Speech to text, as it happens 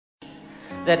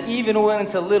that even when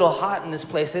it's a little hot in this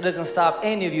place, it doesn't stop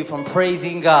any of you from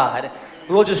praising God.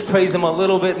 We'll just praise Him a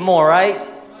little bit more, right?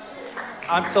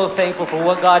 I'm so thankful for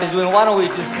what God is doing. Why don't we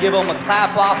just give Him a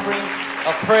clap offering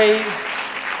of praise?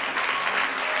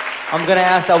 I'm going to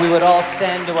ask that we would all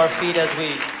stand to our feet as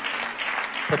we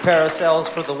prepare ourselves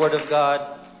for the Word of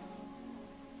God.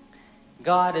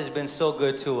 God has been so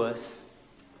good to us.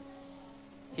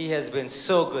 He has been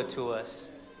so good to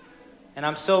us. And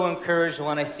I'm so encouraged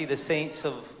when I see the saints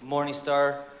of Morning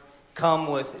Star come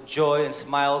with joy and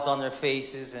smiles on their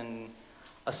faces and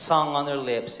a song on their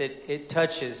lips. It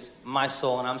touches my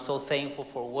soul, and I'm so thankful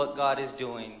for what God is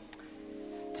doing.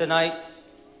 Tonight,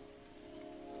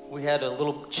 we had a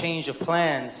little change of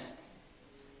plans,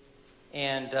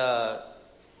 and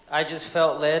I just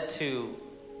felt led to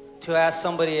ask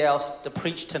somebody else to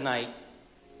preach tonight.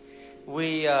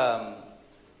 We,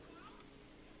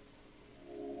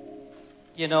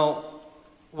 you know,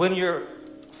 when you're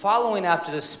following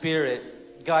after the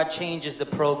Spirit, God changes the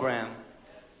program.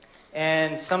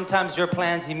 And sometimes your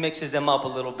plans, He mixes them up a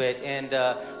little bit. And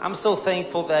I'm so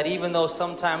thankful that even though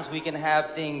sometimes we can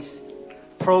have things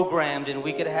programmed and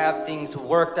we could have things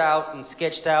worked out and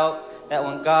sketched out, that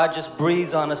when God just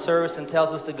breathes on a service and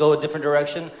tells us to go a different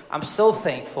direction, I'm so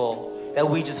thankful that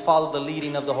we just follow the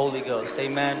leading of the Holy Ghost.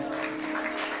 Amen.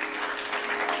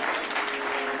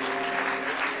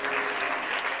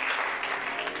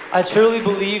 I truly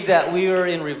believe that we are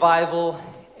in revival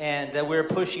and that we're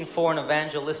pushing for an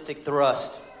evangelistic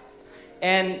thrust.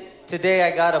 And today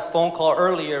I got a phone call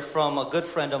earlier from a good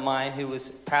friend of mine who was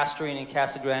pastoring in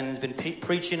Casa Grande and has been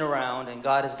preaching around, and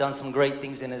God has done some great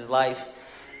things in his life.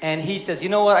 And he says, you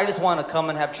know what, I just want to come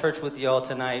and have church with y'all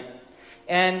tonight.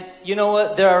 And you know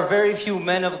what, there are very few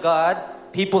men of God,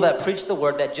 people that preach the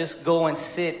word, that just go and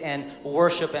sit and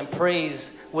worship and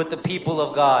praise with the people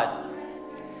of God.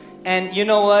 And you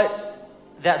know what?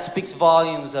 That speaks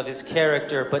volumes of his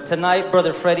character. But tonight,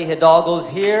 Brother Freddie Hidalgo's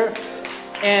here.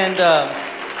 And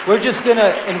we're just going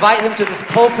to invite him to this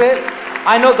pulpit.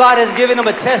 I know God has given him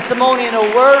a testimony and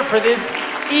a word for this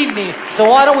evening. So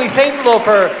why don't we thank the Lord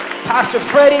for Pastor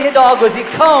Freddie Hidalgo as he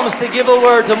comes to give a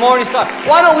word to Morning Star.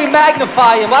 Why don't we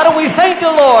magnify him? Why don't we thank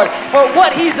the Lord for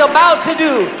what he's about to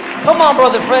do? Come on,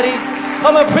 Brother Freddie.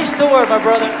 Come and preach the word, my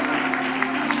brother.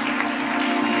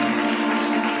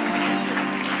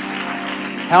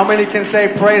 How many can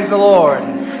say praise the Lord?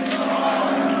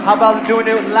 How about doing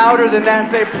it louder than that and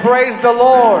say praise the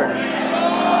Lord?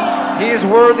 He is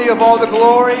worthy of all the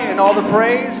glory and all the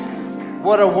praise.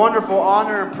 What a wonderful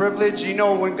honor and privilege. You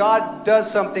know, when God does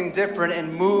something different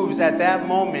and moves at that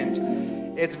moment,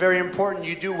 it's very important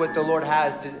you do what the Lord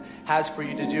has for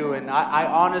you to do. And I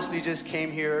honestly just came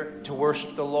here to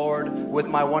worship the Lord with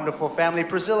my wonderful family.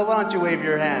 Priscilla, why don't you wave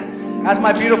your hand? That's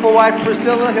my beautiful wife,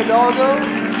 Priscilla Hidalgo.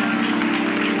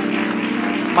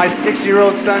 My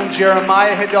 6-year-old son,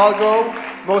 Jeremiah Hidalgo.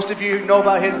 Most of you know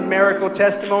about his miracle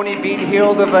testimony, being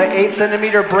healed of an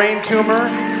 8-centimeter brain tumor.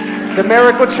 The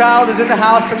miracle child is in the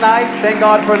house tonight. Thank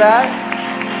God for that.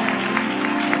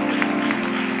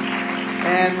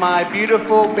 And my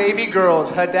beautiful baby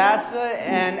girls, Hadassah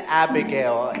and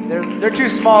Abigail. They're too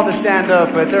small to stand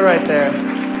up, but they're right there.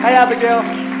 Hi, Abigail.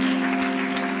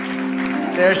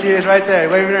 There she is right there,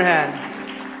 waving her hand.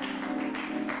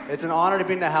 It's an honor to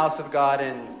be in the house of God.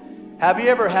 And have you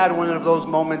ever had one of those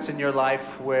moments in your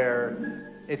life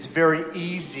where it's very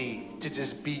easy to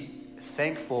just be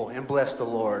thankful and bless the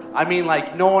Lord? I mean,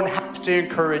 like, no one has to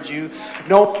encourage you.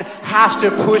 No one has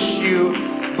to push you.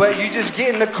 But you just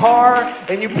get in the car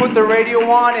and you put the radio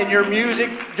on and your music,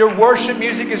 your worship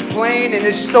music is playing, and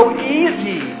it's so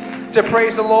easy to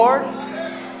praise the Lord.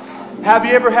 Have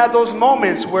you ever had those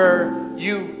moments where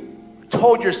you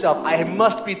told yourself, I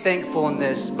must be thankful in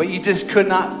this, but you just could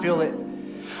not feel it?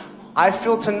 I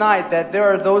feel tonight that there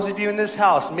are those of you in this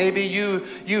house, maybe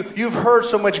you've heard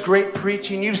so much great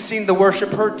preaching, you've seen the worship,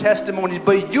 heard testimonies,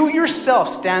 but you yourself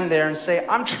stand there and say,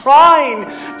 I'm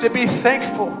trying to be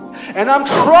thankful, and I'm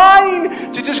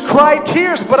trying to just cry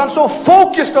tears, but I'm so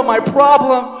focused on my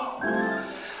problem.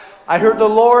 I heard the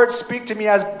Lord speak to me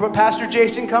as Pastor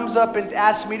Jason comes up and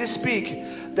asks me to speak,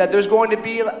 that there's going to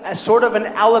be a sort of an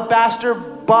alabaster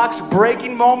box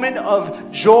breaking moment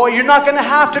of joy. You're not going to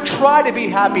have to try to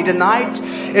be happy tonight.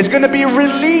 It's going to be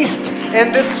released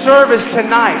in this service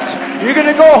tonight. You're going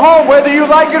to go home, whether you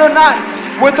like it or not,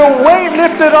 with the weight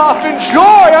lifted off and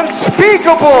joy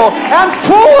unspeakable and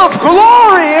full of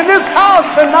glory in this house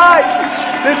tonight.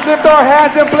 Let's lift our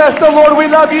hands and bless the Lord.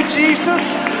 We love you,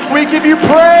 Jesus. We give you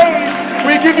praise.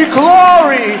 We give you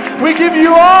glory. We give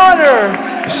you honor.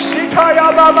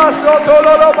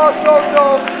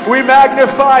 We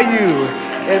magnify you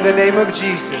in the name of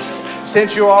Jesus.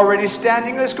 Since you're already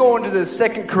standing, let's go into the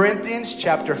 2 Corinthians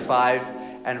chapter 5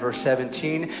 and verse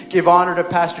 17. Give honor to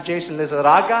Pastor Jason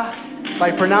Lizaraga, if I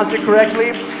pronounced it correctly,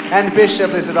 and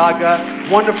Bishop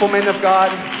Lizaraga. Wonderful men of God.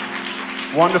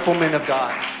 Wonderful men of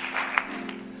God.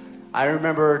 I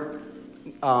remember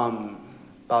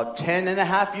about 10 and a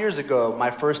half years ago, my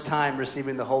first time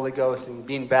receiving the Holy Ghost and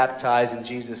being baptized in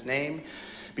Jesus' name.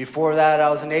 Before that, I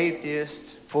was an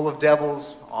atheist, full of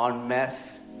devils, on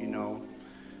meth, you know.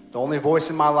 The only voice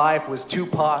in my life was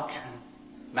Tupac,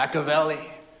 Machiavelli,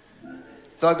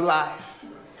 Thug Life.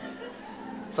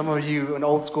 Some of you and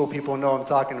old school people know what I'm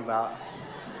talking about.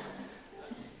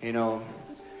 You know,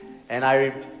 and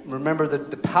I remember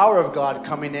the power of God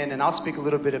coming in, and I'll speak a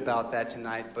little bit about that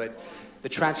tonight, but the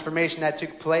transformation that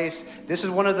took place. This is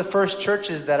one of the first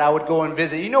churches that I would go and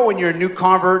visit. You know, when you're a new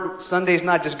convert, Sunday's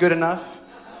not just good enough.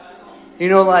 You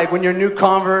know, like when you're a new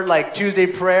convert, like Tuesday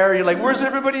prayer, you're like, where's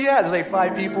everybody at? There's like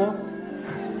 5 people.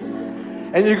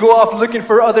 And you go off looking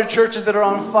for other churches that are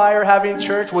on fire having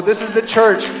church. Well, this is the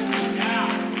church.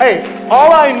 Hey,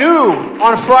 all I knew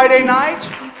on Friday night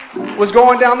was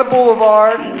going down the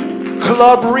boulevard,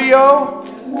 Club Rio,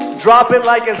 drop it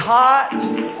like it's hot.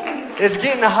 It's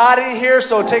getting hot in here,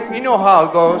 so you know how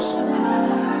it goes.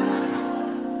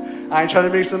 I ain't trying to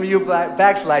make some of you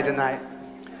backslide tonight.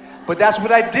 But that's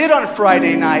what I did on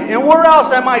Friday night. And where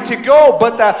else am I to go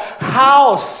but the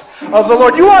house of the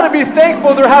Lord? You ought to be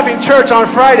thankful they're having church on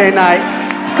Friday night.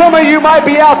 Some of you might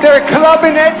be out there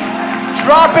clubbing it,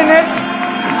 dropping it,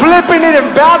 flipping it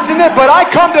and bouncing it, but I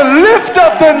come to lift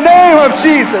up the name of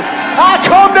Jesus. I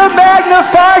come to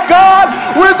magnify God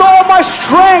with all my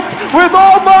strength, with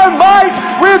all my might,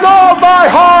 with all my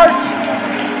heart.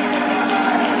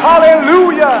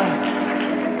 Hallelujah.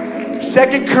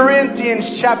 2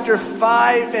 Corinthians chapter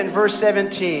 5 and verse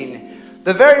 17.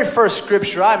 The very first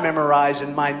scripture I memorized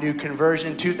in my new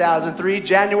conversion, 2003,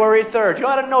 January 3rd. You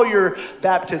ought to know your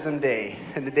baptism day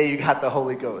and the day you got the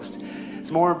Holy Ghost. It's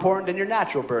more important than your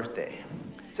natural birthday.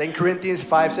 2 Corinthians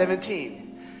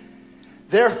 5:17.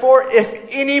 Therefore, if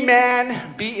any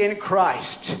man be in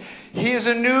Christ, he is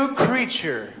a new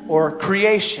creature or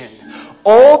creation.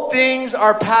 Old things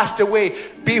are passed away.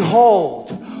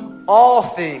 Behold, all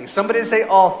things. Somebody say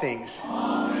all things.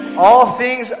 All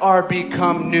things are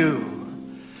become new.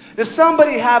 Does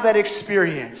somebody have that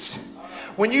experience?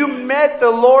 When you met the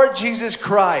Lord Jesus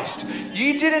Christ,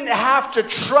 you didn't have to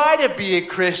try to be a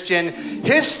Christian.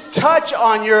 His touch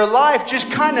on your life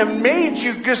just kind of made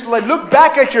you just like look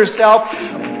back at yourself.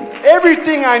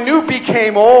 Everything I knew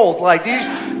became old. Like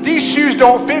these shoes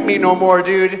don't fit me no more,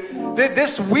 dude.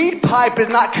 This weed pipe is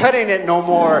not cutting it no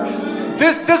more.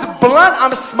 This blunt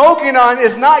I'm smoking on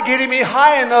is not getting me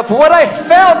high enough. What I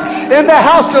felt in the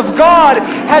house of God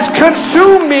has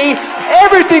consumed me.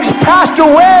 Everything's passed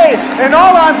away, and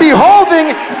all I'm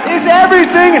beholding is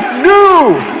everything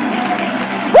new.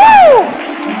 Woo!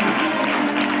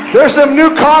 There's some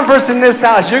new converts in this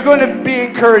house. You're going to be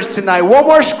encouraged tonight. One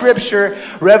more scripture,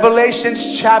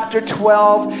 Revelations chapter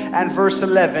 12 and verse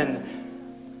 11.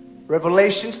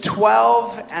 Revelations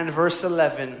 12 and verse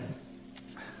 11.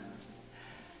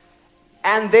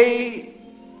 And they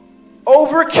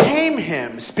overcame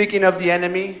him. Speaking of the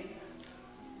enemy,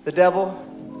 the devil.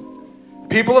 The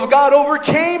people of God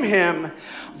overcame him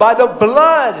by the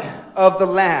blood of the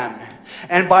Lamb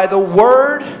and by the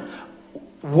word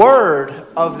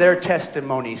of their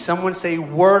testimony. Someone say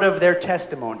word of their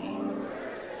testimony.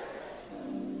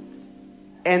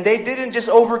 And they didn't just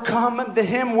overcome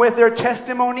him with their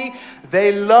testimony.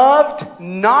 They loved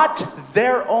not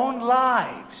their own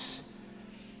lives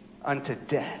unto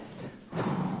death.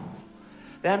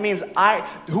 That means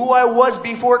who I was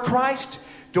before Christ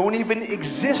don't even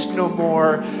exist no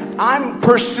more. I'm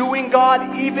pursuing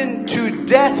God even to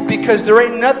death because there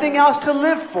ain't nothing else to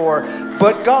live for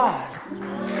but God.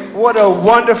 What a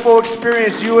wonderful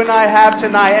experience you and I have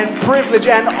tonight, and privilege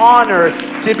and honor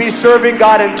to be serving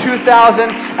God in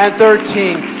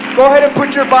 2013. Go ahead and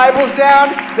put your Bibles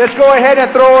down. Let's go ahead and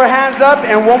throw our hands up.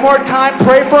 And one more time,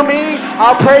 pray for me.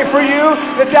 I'll pray for you.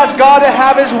 Let's ask God to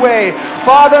have His way.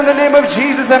 Father, in the name of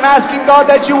Jesus, I'm asking God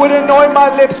that you would anoint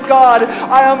my lips, God.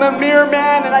 I am a mere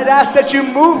man, and I'd ask that you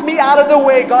move me out of the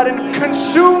way, God, and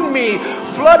consume me.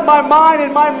 Flood my mind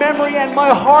and my memory and my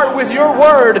heart with your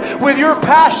word, with your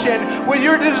passion, with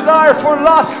your desire for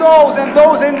lost souls and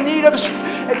those in need of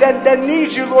that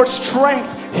need you, Lord,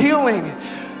 strength, healing.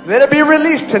 Let it be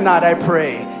released tonight, I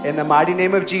pray, in the mighty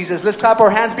name of Jesus. Let's clap our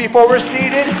hands before we're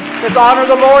seated. Let's honor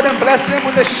the Lord and bless Him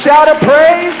with a shout of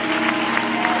praise.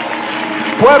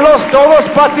 Pueblos todos,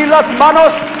 batir las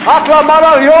manos, aclamar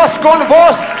a Dios con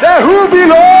voz de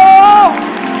júbilo.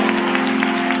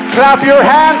 Clap your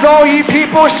hands, all ye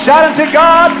people. Shout unto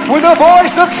God with a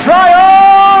voice of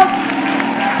triumph.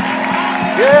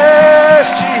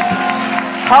 Yes, Jesus.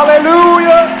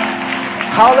 Hallelujah.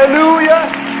 Hallelujah.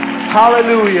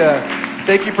 Hallelujah.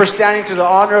 Thank you for standing to the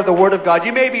honor of the Word of God.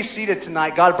 You may be seated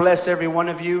tonight. God bless every one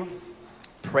of you.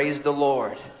 Praise the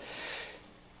Lord.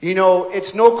 You know,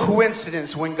 it's no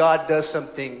coincidence when God does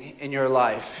something in your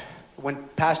life. When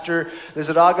Pastor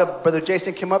Lizaraga, Brother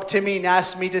Jason came up to me and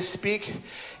asked me to speak,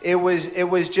 it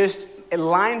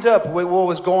lined up with what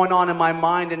was going on in my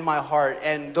mind and my heart.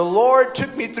 And the Lord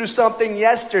took me through something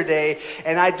yesterday,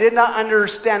 and I did not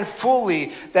understand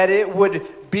fully that it would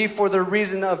be for the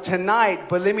reason of tonight.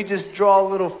 But let me just draw a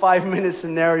little 5-minute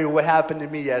scenario what happened to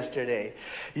me yesterday.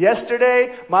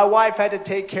 Yesterday, my wife had to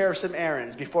take care of some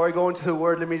errands. Before I go into the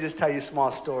Word, let me just tell you a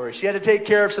small story. She had to take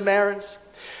care of some errands.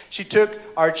 She took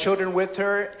our children with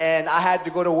her, and I had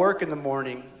to go to work in the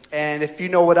morning. And if you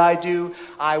know what I do,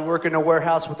 I work in a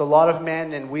warehouse with a lot of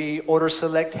men, and we order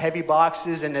select heavy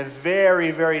boxes in a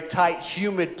very, very tight,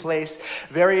 humid place,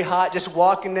 very hot. Just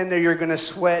walking in there, you're going to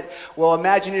sweat. Well,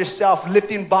 imagine yourself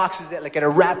lifting boxes at a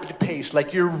rapid pace,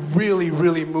 like you're really,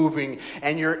 really moving,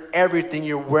 and everything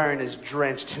you're wearing is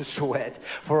drenched in sweat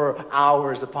for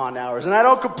hours upon hours. And I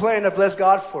don't complain. I bless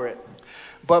God for it.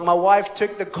 But my wife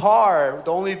took the car,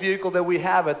 the only vehicle that we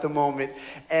have at the moment,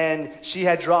 and she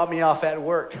had dropped me off at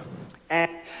work. And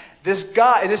this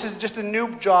guy, and this is just a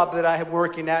new job that I am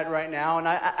working at right now, and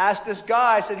I asked this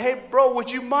guy, I said, hey, bro,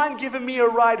 would you mind giving me a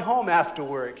ride home after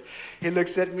work? He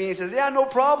looks at me and says, yeah, no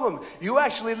problem. You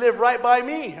actually live right by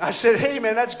me. I said, hey,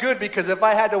 man, that's good, because if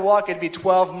I had to walk, it'd be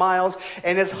 12 miles,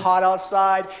 and it's hot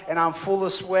outside, and I'm full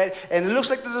of sweat, and it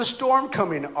looks like there's a storm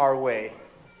coming our way.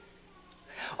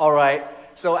 All right.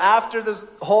 So after this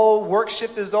whole work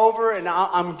shift is over and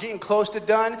I'm getting close to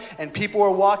done and people are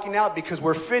walking out because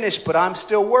we're finished, but I'm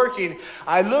still working,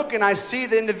 I look and I see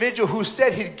the individual who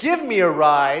said he'd give me a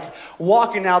ride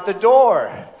walking out the door.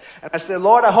 And I said,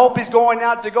 Lord, I hope he's going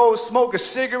out to go smoke a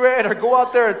cigarette or go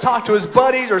out there and talk to his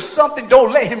buddies or something.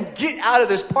 Don't let him get out of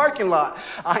this parking lot.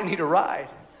 I need a ride.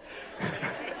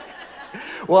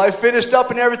 Well, I finished up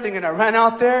and everything and I ran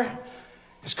out there.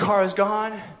 His car is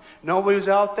gone. Nobody was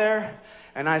out there.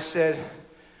 And I said,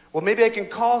 well, maybe I can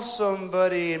call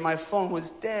somebody, and my phone was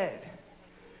dead.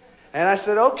 And I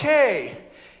said, okay.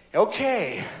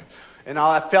 And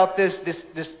I felt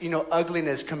this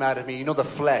ugliness come out of me. The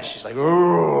flesh. It's like,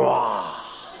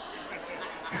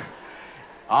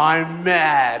 I'm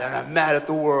mad, and I'm mad at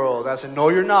the world. And I said, no,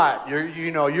 you're not.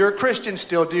 You're a Christian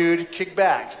still, dude. Kick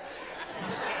back.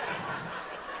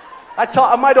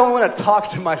 I might only want to talk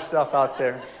to myself out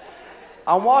there.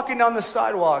 I'm walking down the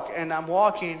sidewalk, and I'm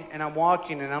walking, and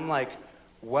I'm like,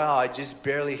 wow, I just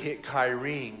barely hit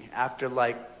Kyrene after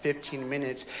 15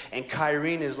 minutes, and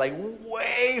Kyrene is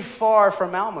way far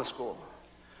from Alma School.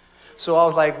 So I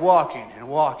was walking, and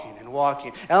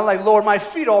I'm like, Lord, my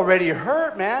feet already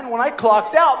hurt, man. When I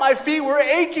clocked out, my feet were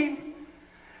aching.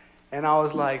 And I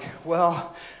was like,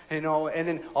 well, and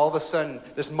then all of a sudden,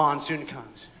 this monsoon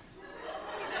comes.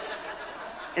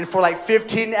 And for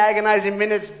 15 agonizing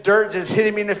minutes, dirt just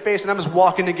hitting me in the face, and I'm just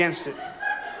walking against it.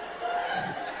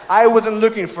 I wasn't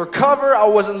looking for cover. I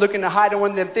wasn't looking to hide in one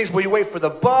of them things where you wait for the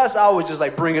bus. I was just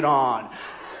bring it on.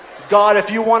 God,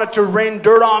 if you wanted to rain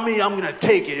dirt on me, I'm going to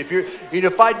take it.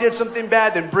 If I did something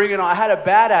bad, then bring it on. I had a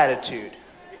bad attitude.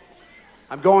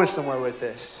 I'm going somewhere with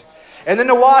this. And then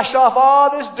to wash off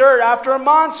all this dirt, after a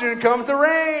monsoon comes the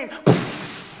rain.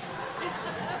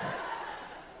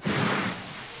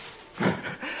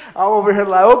 I'm over here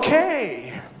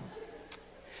okay.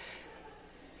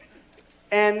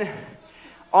 And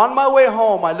on my way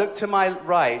home, I look to my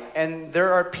right, and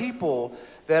there are people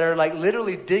that are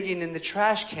literally digging in the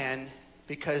trash can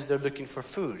because they're looking for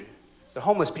food. They're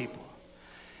homeless people.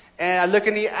 And I look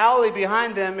in the alley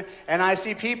behind them, and I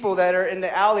see people that are in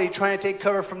the alley trying to take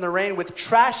cover from the rain with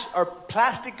trash or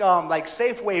plastic,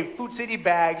 Safeway, Food City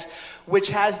bags, which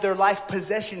has their life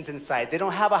possessions inside. They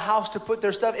don't have a house to put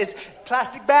their stuff. It's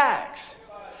plastic bags.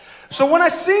 So when I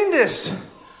seen this,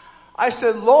 I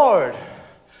said, Lord,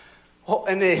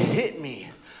 and it hit me.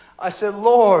 I said,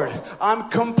 Lord, I'm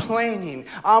complaining.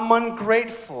 I'm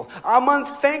ungrateful. I'm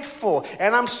unthankful.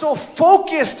 And I'm so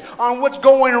focused on what's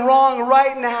going wrong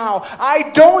right now.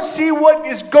 I don't see what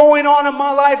is going on in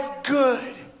my life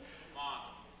good.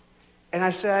 And I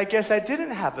said, I guess I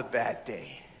didn't have a bad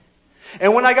day.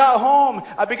 And when I got home,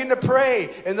 I began to pray,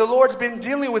 and the Lord's been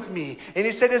dealing with me. And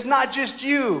He said, it's not just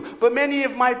you, but many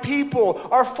of my people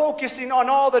are focusing on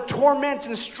all the torments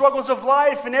and struggles of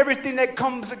life and everything that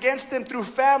comes against them through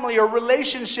family or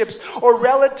relationships or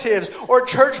relatives or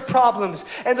church problems.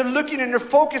 And they're looking and they're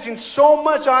focusing so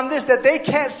much on this that they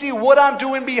can't see what I'm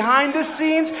doing behind the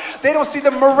scenes. They don't see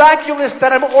the miraculous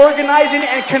that I'm organizing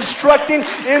and constructing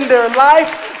in their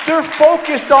life. They're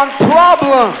focused on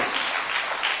problems.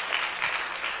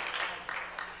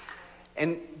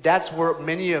 And that's where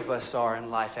many of us are in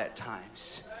life at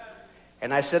times.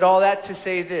 And I said all that to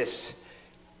say this.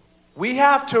 We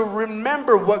have to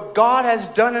remember what God has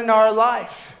done in our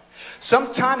life.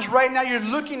 Sometimes right now you're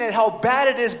looking at how bad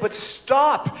it is, but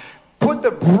stop. Put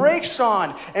the brakes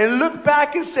on and look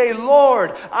back and say,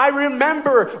 Lord, I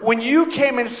remember when you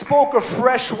came and spoke a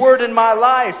fresh word in my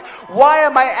life. Why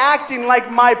am I acting like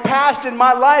my past in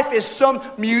my life is some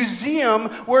museum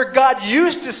where God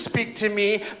used to speak to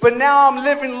me, but now I'm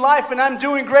living life and I'm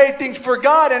doing great things for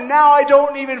God, and now I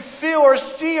don't even feel or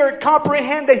see or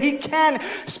comprehend that He can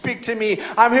speak to me.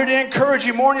 I'm here to encourage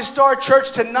you, Morning Star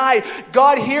Church, tonight.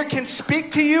 God here can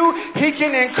speak to you. He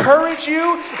can encourage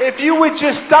you. If you would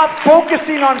just stop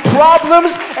focusing on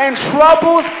problems and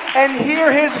troubles and hear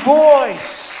His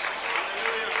voice.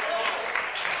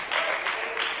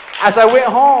 As I went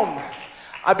home,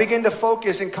 I began to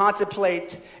focus and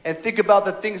contemplate and think about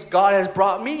the things God has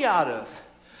brought me out of.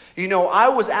 You know, I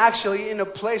was actually in a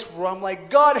place where I'm like,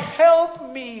 God,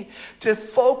 help me to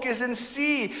focus and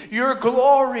see your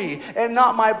glory and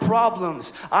not my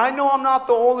problems. I know I'm not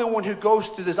the only one who goes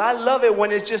through this. I love it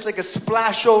when it's just like a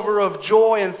splash over of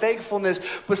joy and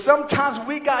thankfulness. But sometimes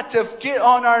we got to get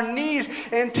on our knees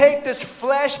and take this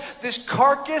flesh, this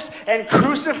carcass, and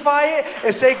crucify it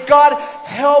and say, God,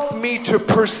 help me to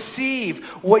perceive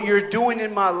what you're doing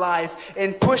in my life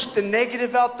and push the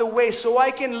negative out the way so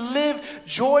I can live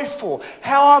joyful.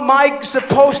 How am I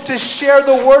supposed to share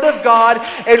the Word of God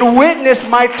and witness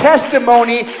my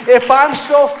testimony if I'm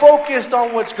so focused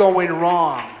on what's going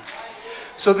wrong?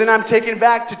 So then I'm taken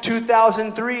back to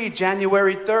 2003,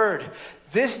 January 3rd.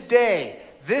 This day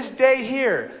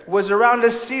here was around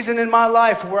a season in my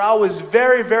life where I was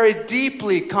very, very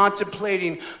deeply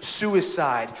contemplating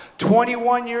suicide.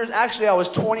 21 years, actually I was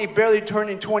 20, barely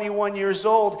turning 21 years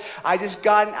old. I just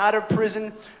gotten out of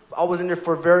prison. I was in there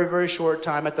for a very, very short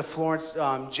time at the Florence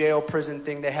jail prison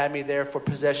thing. They had me there for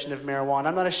possession of marijuana.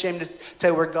 I'm not ashamed to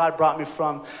tell you where God brought me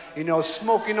from. You know,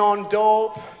 smoking on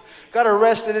dope. Got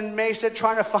arrested in Mesa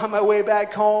trying to find my way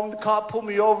back home. The cop pulled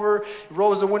me over,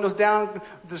 rolls the windows down.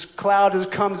 This cloud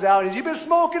just comes out. He says, "You been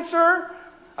smoking, sir?"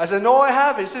 I said, "No, I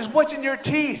haven't." He says, "What's in your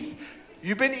teeth?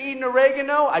 You been eating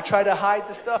oregano?" I tried to hide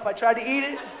the stuff. I tried to eat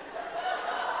it.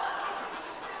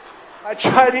 I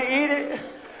tried to eat it.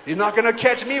 You're not going to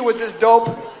catch me with this dope.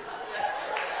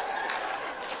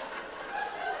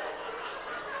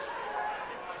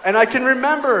 And I can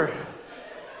remember,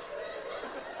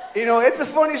 you know, it's a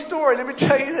funny story. Let me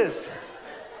tell you this.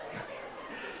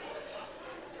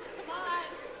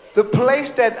 The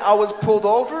place that I was pulled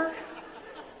over,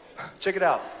 check it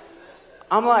out.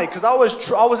 I'm like, because I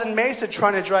was in Mesa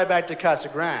trying to drive back to Casa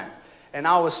Grande. And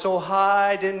I was so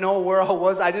high, I didn't know where I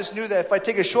was. I just knew that if I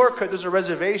take a shortcut, there's a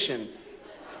reservation.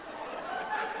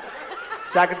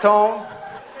 Zacatone.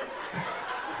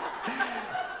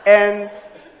 And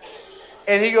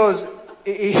he goes,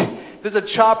 there's a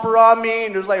chopper on me,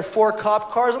 and there's like 4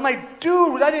 cop cars. I'm like,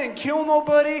 dude, I didn't kill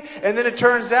nobody. And then it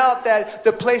turns out that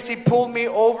the place he pulled me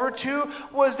over to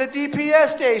was the DPS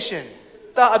station,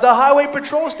 the highway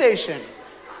patrol station.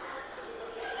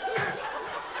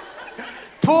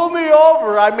 Pulled me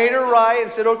over. I made a right and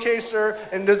said, "Okay, sir."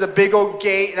 And there's a big old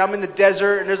gate, and I'm in the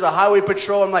desert, and there's a highway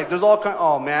patrol. I'm like, there's all kind.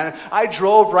 Oh man, I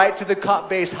drove right to the cop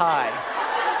base high.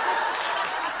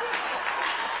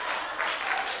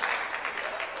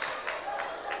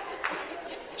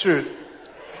 Truth.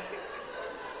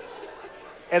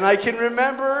 And I can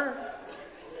remember,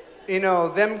 you know,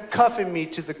 them cuffing me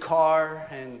to the car,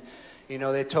 and you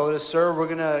know, they told us, "Sir, we're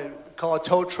gonna call a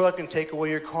tow truck and take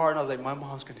away your car." And I was like, my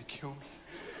mom's gonna kill me.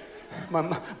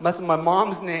 That's my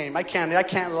mom's name. I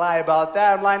can't lie about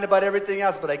that. I'm lying about everything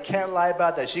else, but I can't lie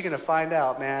about that. She's going to find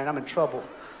out, man. I'm in trouble.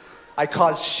 I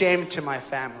caused shame to my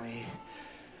family.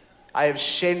 I have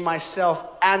shamed myself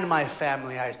and my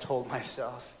family, I told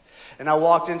myself. And I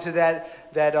walked into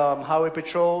that highway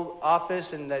patrol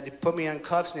office, and they put me on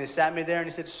cuffs, and they sat me there, and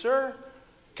he said, "Sir,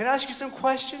 can I ask you some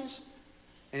questions?"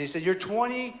 And he said, you're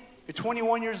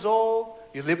 21 years old.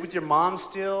 You live with your mom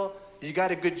still. You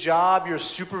got a good job. You're a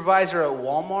supervisor at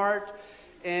Walmart.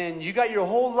 And you got your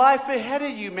whole life ahead of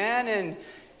you, man. And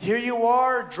Here you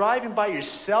are driving by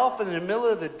yourself in the middle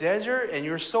of the desert, and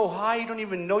you're so high you don't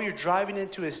even know you're driving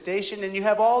into a station, and you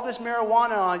have all this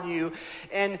marijuana on you.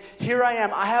 And here I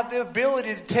am. I have the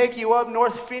ability to take you up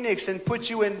North Phoenix and put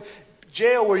you in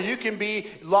jail where you can be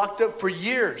locked up for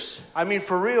years. I mean,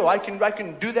 for real. I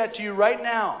can do that to you right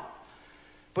now.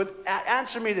 But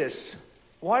answer me this.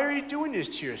 Why are you doing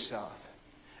this to yourself?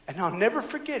 And I'll never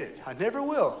forget it. I never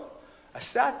will. I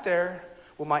sat there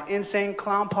with my Insane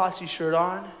Clown Posse shirt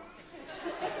on.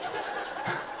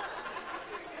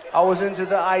 I was into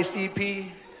the ICP,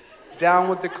 down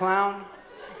with the clown.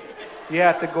 You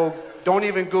have to go, don't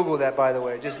even Google that, by the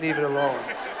way. Just leave it alone.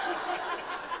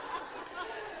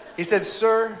 He said,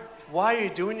 sir, why are you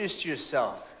doing this to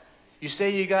yourself? You say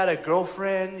you got a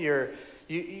girlfriend,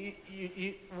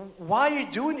 why are you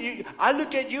doing it? I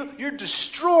look at you, you're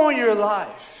destroying your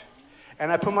life.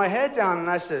 And I put my head down and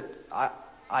I said,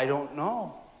 I don't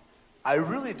know. I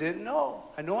really didn't know.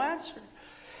 I had no answer.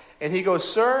 And he goes,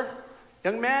 sir,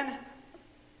 young man,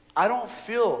 I don't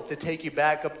feel to take you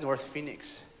back up North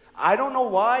Phoenix. I don't know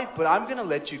why, but I'm going to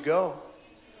let you go.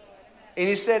 And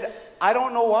he said, I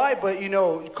don't know why, but,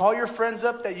 call your friends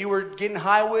up that you were getting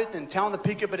high with and tell them to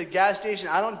pick you up at a gas station.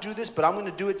 I don't do this, but I'm going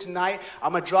to do it tonight.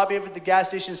 I'm going to drop you off at the gas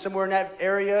station somewhere in that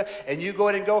area, and you go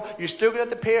ahead and go. You're still going to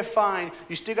have to pay a fine.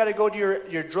 You still got to go to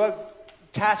your drug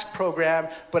task program,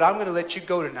 but I'm going to let you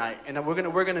go tonight. And we're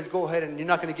going to go ahead, and you're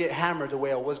not going to get hammered the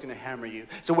way I was going to hammer you.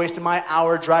 It's a waste of my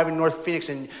hour driving North Phoenix,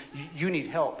 and you need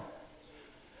help.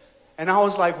 And I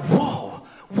was like,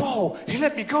 whoa, he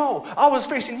let me go. I was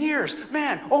facing years.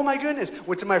 Man, oh my goodness.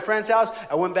 Went to my friend's house.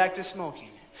 I went back to smoking.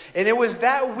 And it was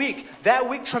that week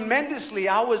tremendously,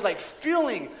 I was like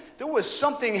feeling there was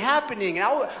something happening.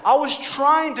 I was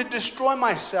trying to destroy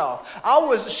myself.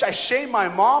 I shamed my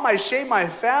mom. I shamed my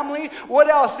family. What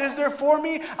else is there for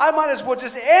me? I might as well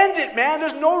just end it, man.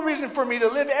 There's no reason for me to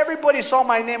live. Everybody saw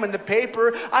my name in the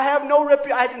paper.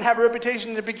 I didn't have a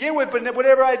reputation to begin with, but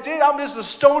whatever I did, I'm just a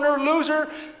stoner loser.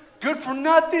 Good for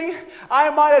nothing. I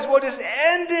might as well just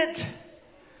end it.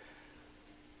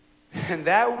 And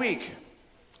that week,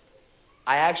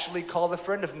 I actually called a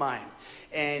friend of mine.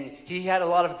 And he had a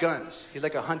lot of guns. He's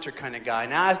like a hunter kind of guy.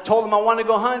 And I told him I want to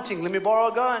go hunting. Let me borrow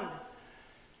a gun.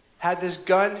 Had this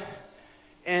gun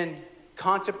and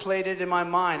contemplated in my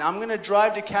mind, I'm going to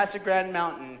drive to Casa Grande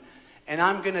Mountain and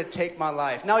I'm going to take my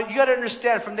life. Now, you got to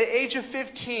understand, from the age of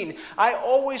 15, I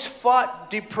always fought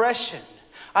depression.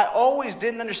 I always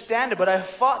didn't understand it, but I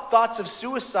fought thoughts of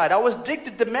suicide. I was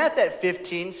addicted to meth at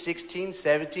 15, 16,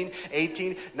 17,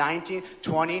 18, 19,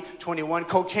 20, 21.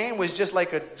 Cocaine was just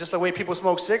the way people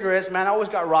smoke cigarettes. Man, I always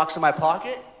got rocks in my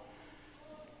pocket.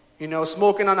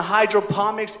 Smoking on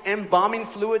hydroponics embalming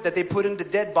fluid that they put into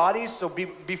dead bodies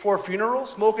before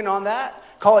funerals, smoking on that.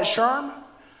 Call it Sherm.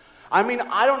 I mean,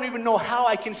 I don't even know how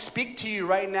I can speak to you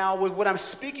right now with what I'm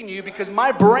speaking to you because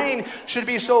my brain should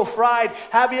be so fried.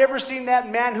 Have you ever seen that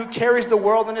man who carries the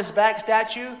world on his back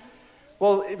statue?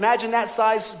 Well, imagine that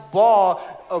size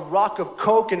ball of rock of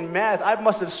coke and meth. I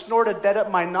must have snorted that up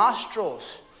my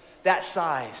nostrils, that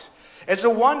size. It's a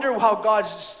wonder how God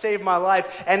saved my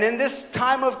life. And in this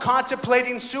time of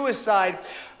contemplating suicide,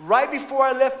 right before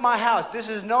I left my house, this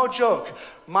is no joke,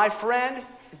 my friend,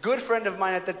 good friend of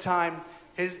mine at the time,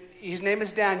 his name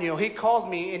is Daniel. He called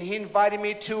me and he invited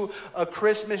me to a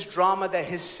Christmas drama that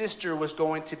his sister was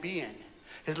going to be in.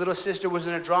 His little sister was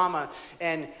in a drama,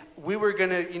 and we were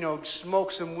going to,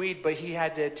 smoke some weed, but he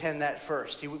had to attend that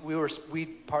first. We were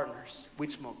weed partners,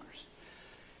 weed smokers.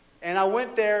 And I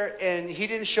went there, and he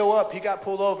didn't show up. He got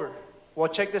pulled over. Well,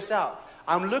 check this out.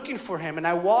 I'm looking for him, and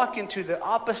I walk into the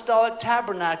Apostolic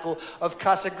Tabernacle of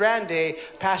Casa Grande,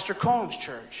 Pastor Combs'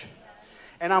 church.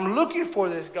 And I'm looking for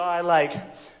this guy like,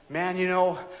 man,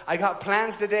 I got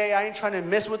plans today. I ain't trying to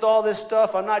mess with all this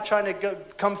stuff. I'm not trying to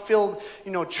come fill,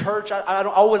 church.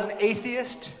 I was an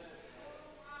atheist.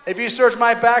 If you search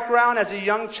my background as a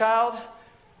young child,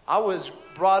 I was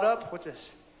brought up, what's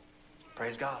this?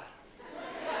 Praise God.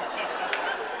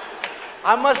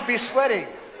 I must be sweating.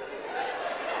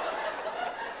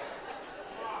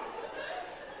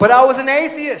 But I was an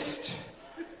atheist.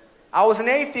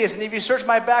 And if you search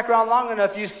my background long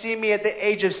enough, you see me at the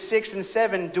age of 6 and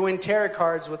 7 doing tarot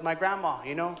cards with my grandma,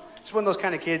 It's one of those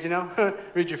kind of kids,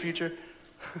 Read your future.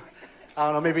 I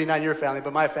don't know, maybe not your family,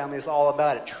 but my family is all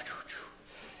about it.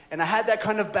 And I had that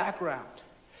kind of background.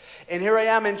 And here I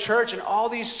am in church, and all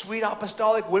these sweet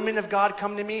apostolic women of God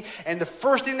come to me, and the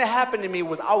first thing that happened to me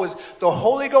was the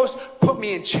Holy Ghost put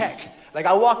me in check. Like,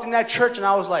 I walked in that church, and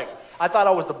I was like, I thought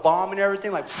I was the bomb and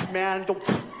everything. Like, man,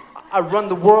 I run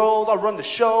the world, I run the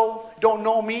show, don't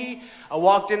know me. I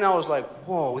walked in and I was like,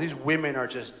 whoa, these women are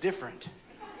just different.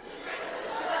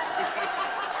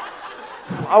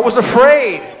 I was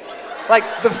afraid.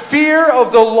 Like the fear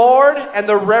of the Lord and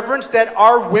the reverence that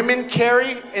our women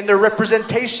carry in their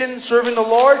representation serving the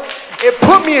Lord, it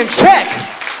put me in check.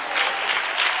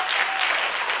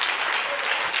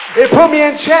 It put me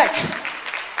in check.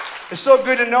 It's so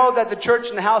good to know that the church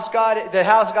and the house God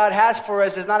has for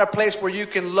us is not a place where you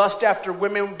can lust after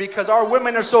women, because our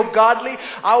women are so godly.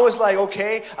 I was like,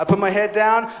 okay, I put my head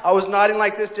down. I was nodding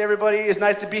like this to everybody. It's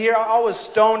nice to be here. I was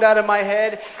stoned out of my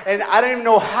head, and I don't even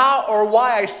know how or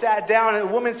why I sat down. And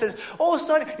the woman says, oh,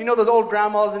 son, you know those old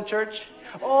grandmas in church?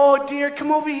 Oh, dear,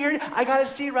 come over here. I got a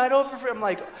seat right over for you. I'm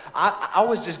like, I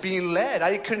was just being led.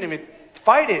 I couldn't even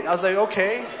fight it. I was like,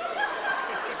 okay.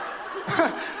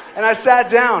 And I sat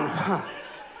down.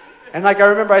 And like I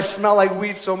remember I smelled like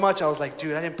weed so much. I was like,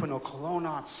 dude, I didn't put no cologne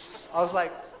on. I was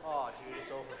like, oh, dude,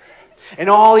 it's over. And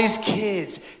all these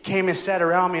kids came and sat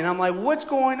around me. And I'm like, what's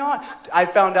going on? I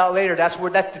found out later that's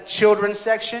the children's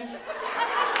section.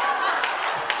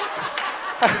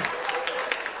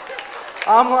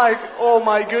 I'm like, oh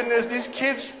my goodness, these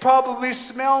kids probably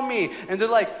smell me. And they're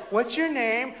like, what's your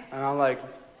name? And I'm like,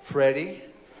 Freddie.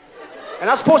 And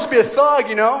I'm supposed to be a thug,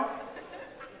 you know.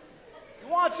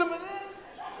 Want some of this?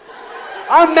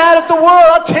 I'm mad at the world.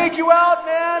 I'll take you out,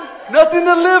 man. Nothing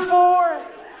to live for.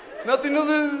 Nothing to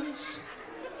lose.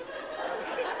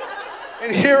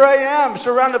 And here I am,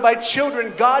 surrounded by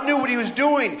children. God knew what he was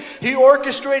doing. He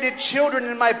orchestrated children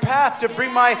in my path to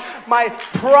bring my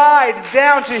pride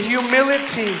down to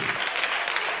humility.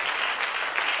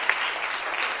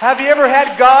 Have you ever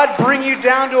had God bring you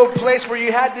down to a place where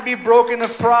you had to be broken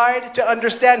of pride to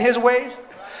understand his ways?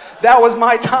 That was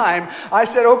my time. I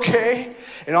said, okay.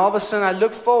 And all of a sudden I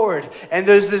look forward, and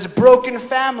there's this broken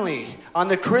family on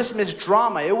the Christmas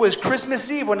drama. It was Christmas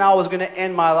Eve when I was going to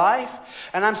end my life.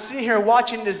 And I'm sitting here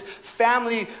watching this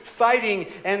family fighting,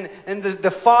 and the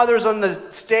father's on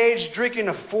the stage drinking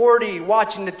a 40,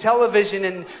 watching the television,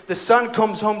 and the son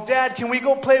comes home. Dad, can we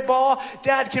go play ball?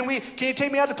 Dad, can you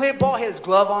take me out to play ball? He has his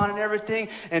glove on and everything.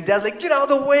 And Dad's like, get out of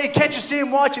the way. Can't you see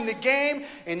him watching the game?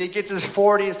 And he gets his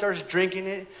 40 and starts drinking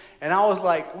it. And I was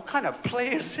like, what kind of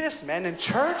play is this, man, in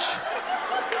church?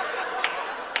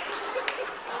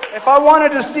 If I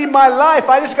wanted to see my life,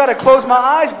 I just got to close my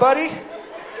eyes, buddy.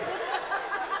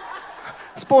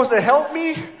 Supposed to help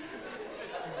me?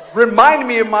 Remind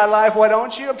me of my life, why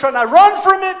don't you? I'm trying to run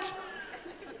from it.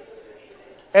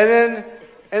 And then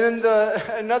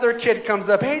another kid comes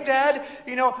up. Hey, Dad,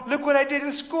 look what I did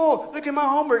in school. Look at my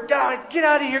homework. God, get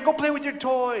out of here. Go play with your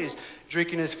toys.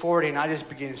 Drinking his 40, and I just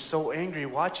became so angry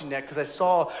watching that, because I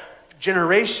saw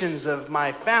generations of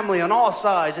my family on all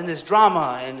sides in this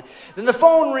drama. And then the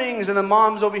phone rings, and the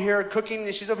mom's over here cooking,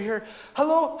 and she's over here,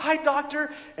 hello, hi,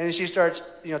 doctor. And she starts,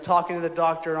 talking to the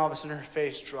doctor, and all of a sudden her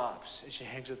face drops, and she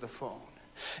hangs up the phone.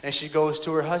 And she goes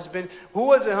to her husband. Who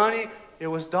was it, honey? It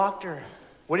was doctor.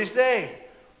 What did he say?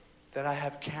 That I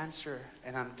have cancer,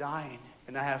 and I'm dying,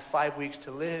 and I have 5 weeks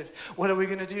to live. What are we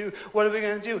going to do? What are we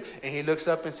going to do? And he looks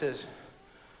up and says,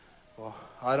 well,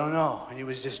 I don't know. And he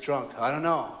was just drunk. I don't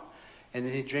know. And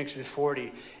then he drinks his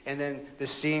 40. And then the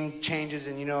scene changes,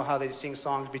 and you know how they sing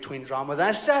songs between dramas. And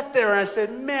I sat there and I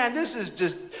said, man, this is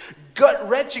just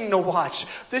gut-wrenching to watch.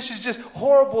 This is just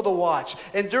horrible to watch.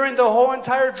 And during the whole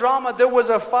entire drama, there was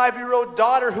a 5-year-old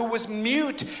daughter who was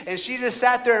mute. And she just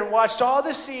sat there and watched all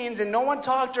the scenes, and no one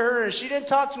talked to her, and she didn't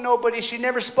talk to nobody. She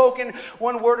never spoken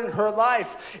one word in her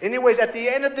life. Anyways, at the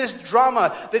end of this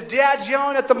drama, the dad's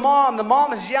yelling at the mom. The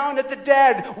mom is yelling at the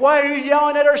dad. Why are you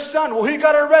yelling at our son? Well, he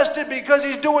got arrested because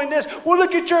he's doing this. Well,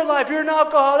 look at your life. You're an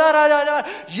alcoholic. Da, da, da, da.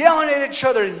 Yelling at each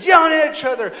other. Yelling at each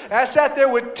other. And I sat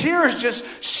there with tears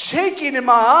just shaking in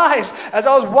my eyes as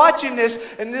I was watching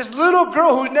this. And this little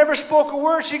girl who never spoke a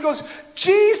word, she goes,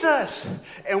 Jesus.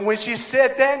 And when she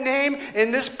said that name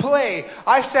in this play,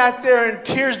 I sat there and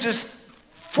tears just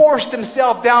forced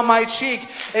themselves down my cheek.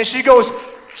 And she goes,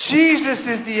 Jesus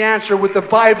is the answer, with the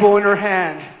Bible in her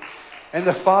hand. And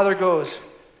the father goes,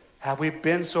 have we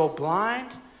been so blind?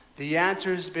 The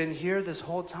answer's been here this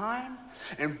whole time.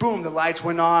 And boom, the lights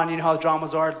went on. You know how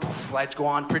dramas are. Poof, lights go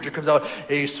on. Preacher comes out.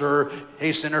 Hey, sir.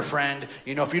 Hey, sinner friend.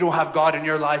 If you don't have God in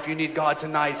your life, you need God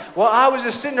tonight. Well, I was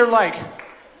just sitting there like,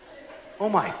 oh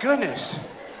my goodness.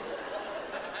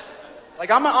 Like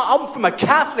I'm from a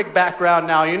Catholic background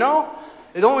now,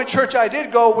 The only church I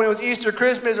did go when it was Easter,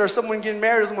 Christmas, or someone getting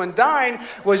married or someone dying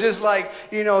was just like,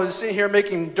 sitting here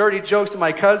making dirty jokes to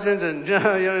my cousins and,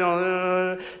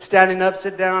 standing up,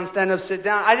 sit down, stand up, sit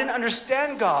down. I didn't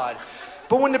understand God.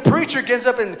 But when the preacher gets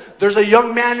up and there's a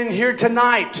young man in here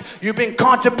tonight, you've been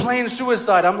contemplating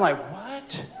suicide. I'm like,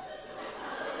 what?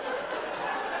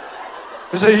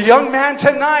 There's a young man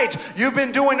tonight. You've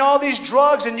been doing all these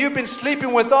drugs and you've been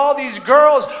sleeping with all these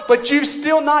girls, but you've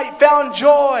still not found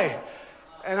joy.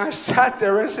 And I sat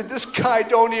there and said, this guy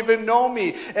don't even know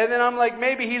me. And then I'm like,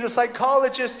 maybe he's a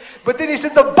psychologist. But then he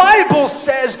said, the Bible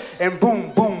says, and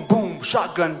boom, boom, boom,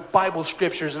 shotgun Bible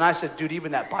scriptures. And I said, dude,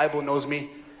 even that Bible knows me.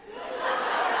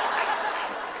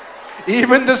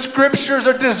 Even the scriptures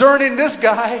are discerning this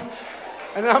guy.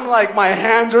 And I'm like, my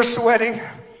hands are sweating.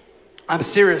 I'm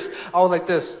serious. I was like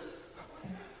this.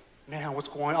 Man, what's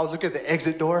going on? I was looking at the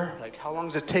exit door. Like, how long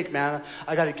does it take, man?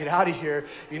 I got to get out of here,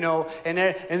 you know. And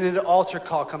then the altar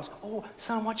call comes. Oh,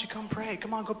 son, why don't you come pray?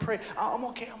 Come on, go pray. Oh, I'm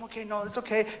okay. No, it's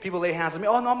okay. People lay hands on me.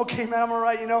 Oh, no, I'm okay, man. I'm all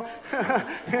right, you know.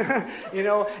 You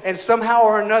know, and somehow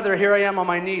or another, here I am on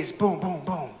my knees. Boom, boom,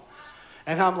 boom.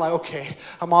 And I'm like, okay,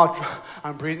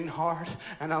 I'm breathing hard.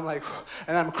 And I'm like,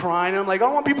 and I'm crying. I'm like, I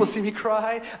don't want people to see me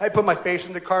cry. I put my face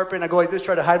in the carpet and I go like this,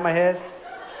 try to hide my head.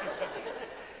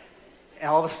 And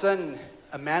all of a sudden,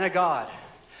 a man of God,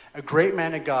 a great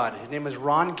man of God, his name is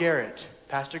Ron Garrett,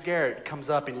 Pastor Garrett, comes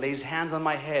up and lays hands on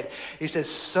my head. He says,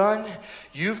 son,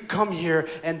 you've come here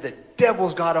and the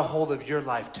devil's got a hold of your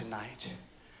life tonight.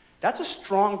 That's a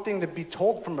strong thing to be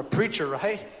told from a preacher,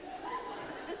 right?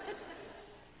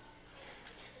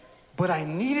 But I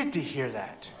needed to hear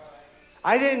that.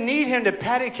 I didn't need him to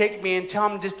patty cake me and tell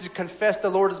him just to confess the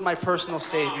Lord as my personal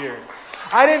Savior.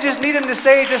 I didn't just need him to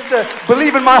say just to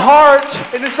believe in my heart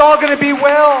and it's all going to be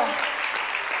well.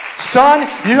 Son,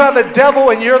 you have a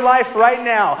devil in your life right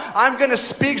now. I'm going to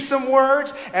speak some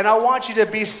words and I want you to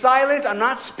be silent. I'm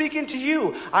not speaking to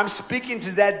you. I'm speaking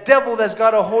to that devil that's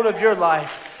got a hold of your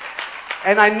life.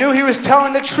 And I knew he was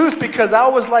telling the truth because I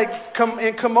was like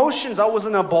in commotions. I was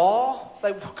in a ball.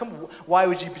 Like, why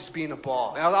would you just be in a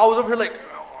ball? And I was over here like,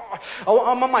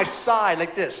 I'm on my side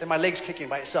like this and my legs kicking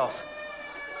by itself.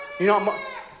 You know,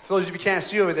 for those of you who can't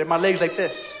see over there, my legs like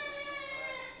this.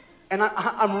 And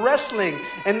I'm wrestling.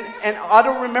 And I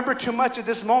don't remember too much at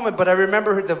this moment, but I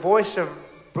remember the voice of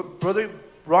Brother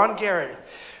Ron Garrett.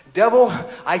 Devil,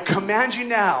 I command you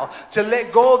now to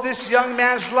let go of this young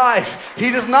man's life. He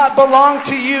does not belong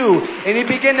to you. And he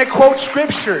began to quote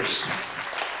scriptures.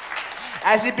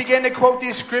 As he began to quote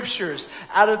these scriptures,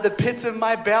 out of the pits of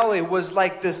my belly was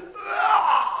like this.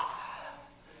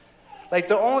 Like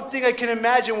the only thing I can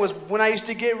imagine was when I used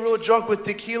to get real drunk with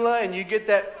tequila and you get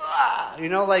that, you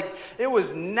know, like it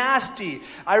was nasty.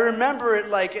 I remember it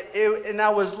like, and I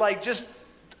was like just,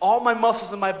 all my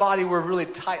muscles in my body were really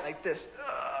tight like this.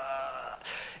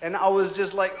 And I was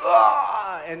just like,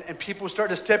 and people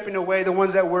started stepping away. The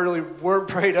ones that weren't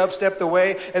prayed up stepped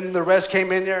away, and the rest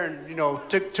came in there and, you know,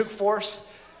 took force.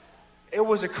 It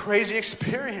was a crazy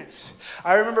experience.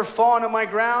 I remember falling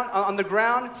on the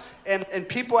ground, and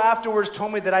people afterwards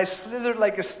told me that I slithered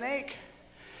like a snake.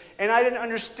 And I didn't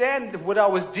understand what I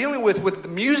was dealing with the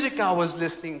music I was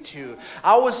listening to.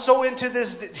 I was so into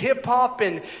this hip-hop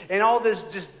and all this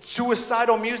just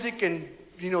suicidal music and,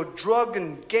 you know, drug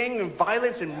and gang and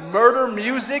violence and murder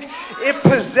music. It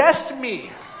possessed me.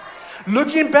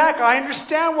 Looking back, I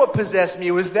understand what possessed me.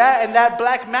 It was that and that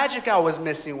black magic I was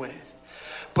messing with.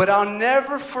 But I'll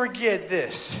never forget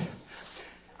this.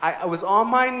 I was on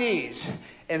my knees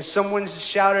and someone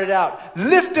shouted out,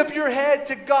 lift up your head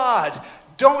to God.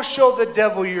 Don't show the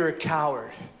devil you're a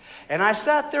coward. And I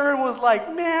sat there and was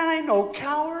like, man, I ain't no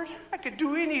coward. I could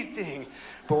do anything.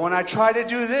 But when I tried to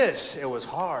do this, it was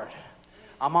hard.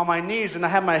 I'm on my knees and I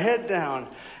have my head down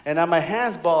and I have my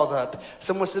hands balled up.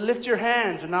 Someone said, lift your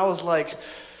hands. And I was like,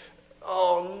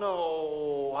 oh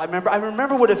no. I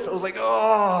remember what it felt. It was like,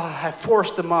 oh, I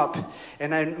forced them up.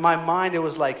 And in my mind, it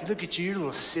was like, look at you, you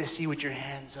little sissy with your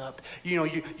hands up. You know,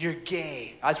 you're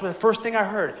gay. That's the first thing I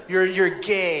heard. You're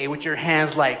gay with your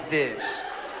hands like this.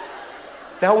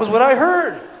 That was what I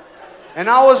heard. And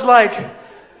I was like,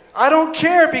 I don't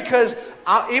care because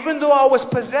even though I was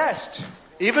possessed,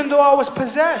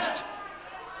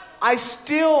 I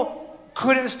still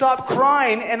couldn't stop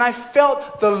crying, and I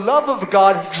felt the love of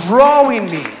God drawing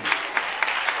me.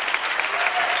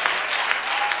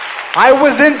 I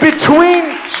was in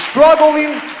between,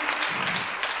 struggling.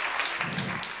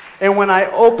 And when I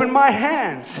opened my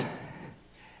hands,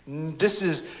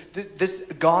 this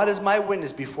God is my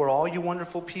witness before all you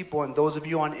wonderful people and those of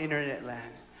you on internet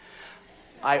land.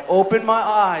 I opened my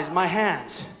eyes, my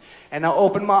hands, and I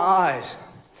opened my eyes.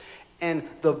 And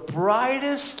the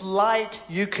brightest light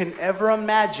you can ever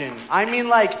imagine. I mean,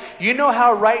 like, you know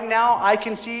how right now I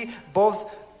can see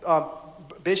both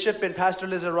Bishop and Pastor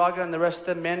Lizarraga and the rest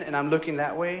of the men, and I'm looking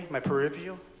that way, my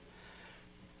peripheral?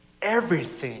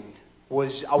 Everything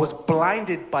I was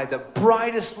blinded by the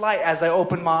brightest light as I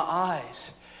opened my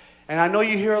eyes. And I know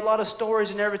you hear a lot of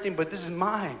stories and everything, but this is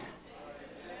mine.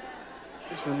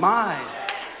 This is mine.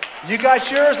 You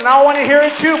got yours, and I want to hear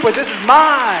it too, but this is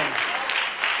mine.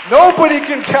 Nobody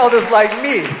can tell this like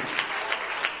me.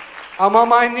 I'm on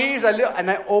my knees,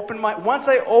 once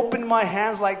I opened my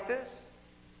hands like this,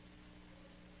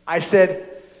 I said,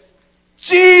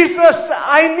 Jesus,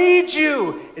 I need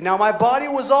you. And now my body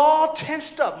was all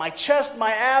tensed up. My chest,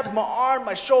 my abs, my arm,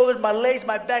 my shoulders, my legs,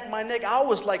 my back, my neck. I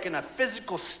was like in a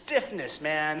physical stiffness,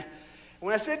 man.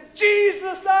 When I said,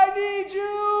 Jesus, I need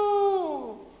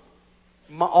you.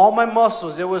 All my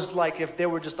muscles, it was like if they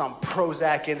were just on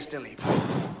Prozac instantly.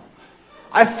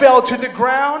 I fell to the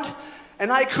ground.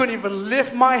 And I couldn't even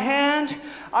lift my hand.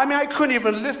 I couldn't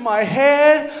even lift my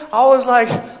head. I was like,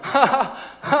 ha, ha,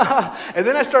 ha. And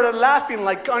then I started laughing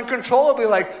like uncontrollably,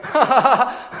 like, ha,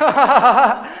 ha, ha,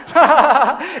 ha,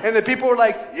 ha. And the people were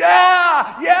like,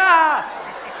 yeah, yeah.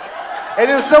 And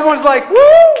then someone's like,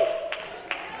 woo.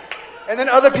 And then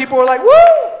other people were like,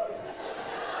 woo.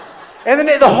 And then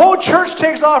the whole church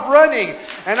takes off running.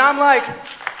 And I'm like,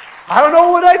 I don't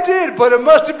know what I did, but it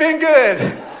must have been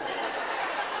good.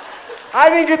 I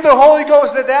didn't get the Holy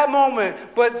Ghost at that moment,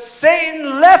 but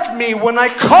Satan left me when I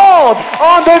called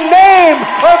on the name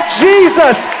of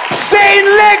Jesus. Satan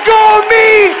let go of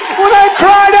me when I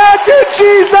cried out to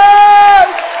Jesus.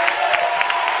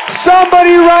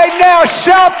 Somebody right now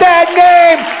shout that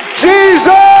name,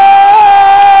 Jesus!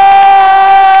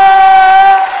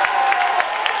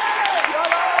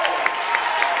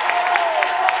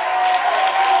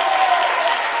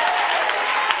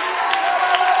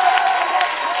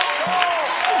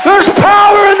 There's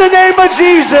power in the name of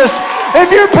Jesus.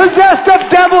 If you're possessed of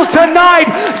devils tonight,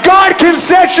 God can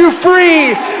set you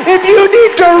free. If you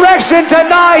need direction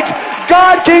tonight,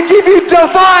 God can give you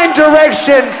divine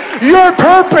direction. Your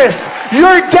purpose,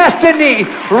 your destiny,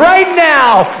 right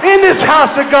now, in this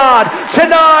house of God,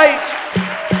 tonight.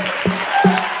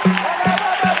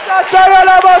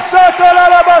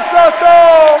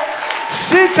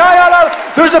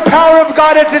 There's a power of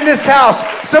God that's in this house.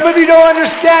 Some of you don't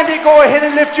understand it. Go ahead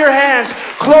and lift your hands.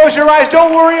 Close your eyes.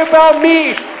 Don't worry about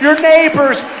me, your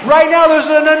neighbors. Right now there's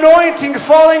an anointing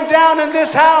falling down in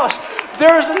this house.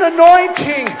 There's an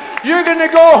anointing. You're going to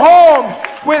go home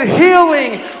with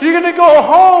healing. You're going to go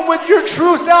home with your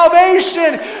true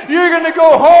salvation. You're going to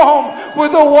go home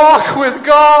with a walk with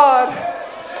God.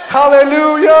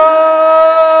 Hallelujah.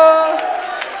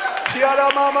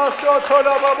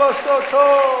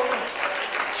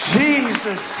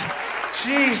 Jesus,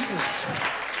 Jesus,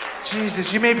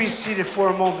 Jesus. You may be seated for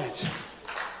a moment.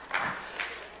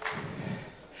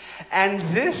 And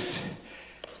this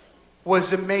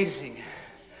was amazing.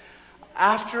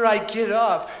 After I get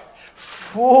up,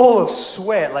 full of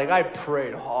sweat, like I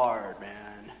prayed hard,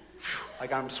 man.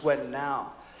 Like I'm sweating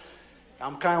now.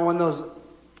 I'm kind of one of those,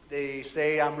 they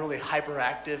say I'm really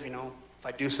hyperactive, you know. If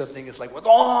I do something, it's like with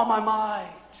all my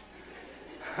might.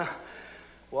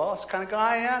 Well, it's the kind of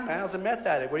guy I am, man. I was met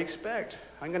that. What do you expect?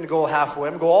 I'm going to go halfway.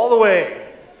 I'm going to go all the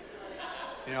way.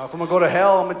 You know, if I'm going to go to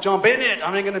hell, I'm going to jump in it.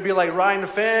 I'm not going to be like riding the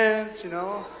fence, you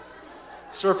know,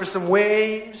 surfing some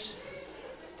waves.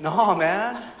 No,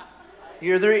 man.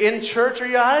 You're either in church or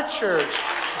you're out of church.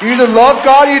 You either love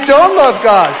God or you don't love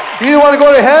God. You either want to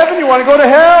go to heaven or you want to go to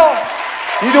hell.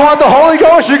 You either want the Holy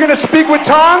Ghost, you're going to speak with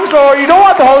tongues, or you don't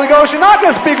want the Holy Ghost, you're not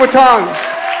going to speak with tongues.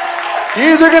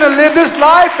 You're either going to live this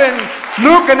life and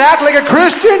look and act like a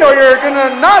Christian, or you're going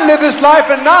to not live this life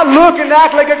and not look and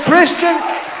act like a Christian.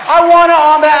 I want it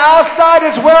on the outside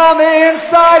as well on the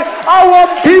inside. I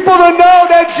want people to know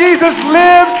that Jesus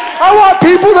lives. I want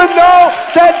people to know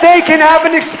that they can have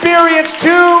an experience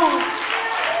too.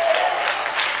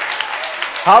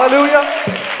 Hallelujah.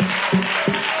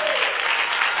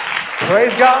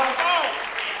 Praise God.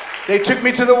 They took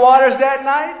me to the waters that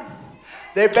night.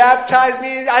 They baptized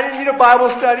me. I didn't need a Bible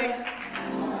study.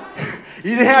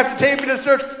 You didn't have to take me to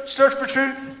search for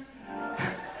truth.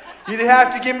 You didn't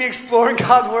have to give me exploring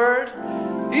God's Word.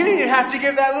 You didn't even have to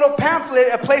give that little pamphlet,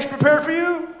 A Place Prepared for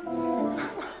You.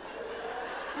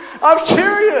 I'm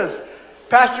serious.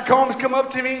 Pastor Combs come up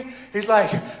to me. He's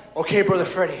like, okay, Brother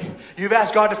Freddie, you've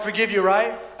asked God to forgive you,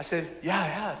 right? I said, yeah, I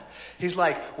have. He's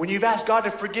like, when you've asked God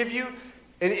to forgive you,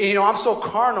 and you know, I'm so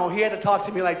carnal, he had to talk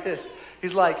to me like this.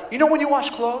 He's like, you know when you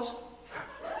wash clothes?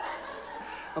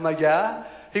 I'm like, yeah.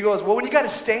 He goes, well, when you got a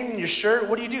stain in your shirt,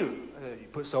 what do? You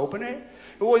put soap in it?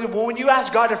 Well, when you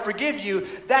ask God to forgive you,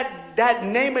 that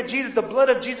name of Jesus, the blood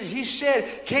of Jesus he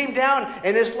shed came down,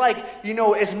 and it's like, you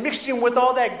know, it's mixing with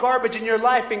all that garbage in your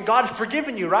life, and God's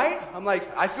forgiven you, right? I'm like,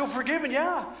 I feel forgiven,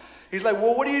 yeah. He's like,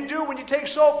 well, what do you do when you take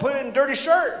soap, put it in a dirty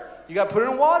shirt? You got to put it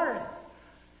in water.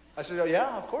 I said, oh,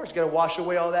 yeah, of course. You got to wash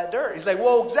away all that dirt. He's like,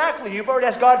 well, exactly. You've already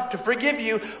asked God to forgive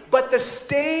you, but the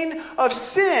stain of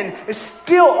sin is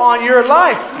still on your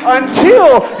life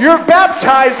until you're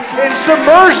baptized in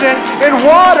submersion in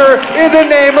water in the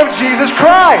name of Jesus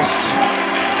Christ.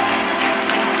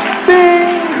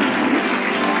 Bing!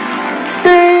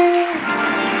 Bing!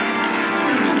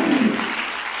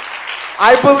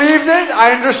 I believed it.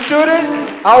 I understood it.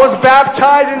 I was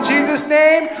baptized in Jesus'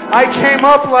 name. I came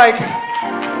up like...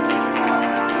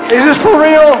 Is this for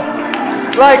real?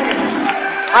 Like,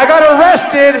 I got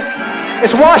arrested.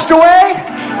 It's washed away.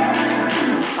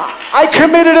 I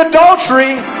committed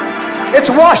adultery.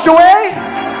 It's washed away.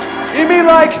 You mean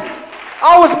like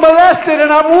I was molested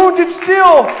and I'm wounded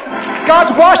still?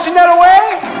 God's washing that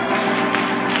away?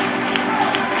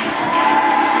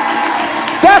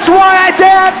 That's why I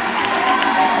dance.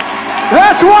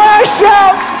 That's why I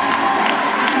shout.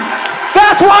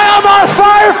 That's why I'm on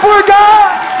fire for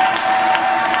God.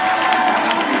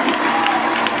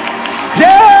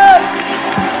 Yes!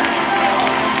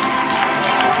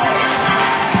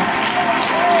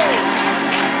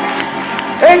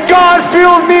 And God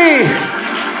filled me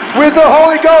with the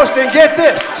Holy Ghost. And get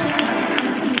this.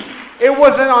 It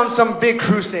wasn't on some big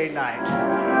crusade night.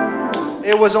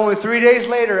 It was only 3 days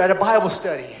later at a Bible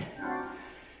study.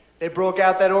 They broke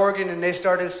out that organ and they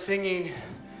started singing.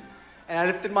 And I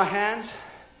lifted my hands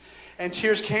and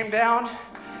tears came down.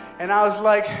 And I was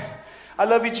like... I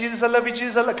love you, Jesus. I love you,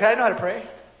 Jesus. Can I know how to pray?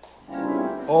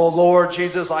 Oh, Lord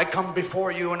Jesus, I come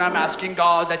before you and I'm asking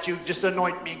God that you just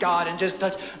anoint me, God, and just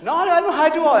touch. No, I don't know how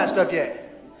to do all that stuff yet.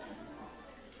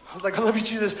 I was like, I love you,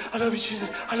 Jesus. I love you,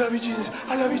 Jesus. I love you, Jesus.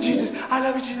 I love you, Jesus. I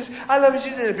love you, Jesus. I love you,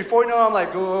 Jesus. And before you know, I'm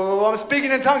like, oh, I'm speaking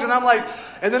in tongues. And I'm like,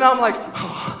 and then I'm like,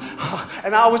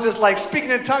 and I was just like speaking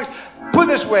in tongues. Put it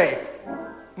this way.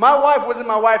 My wife wasn't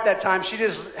my wife that time. She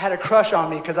just had a crush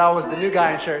on me because I was the new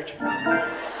guy in church.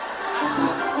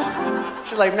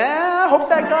 She's like, man, I hope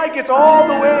that guy gets all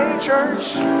the way to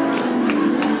church.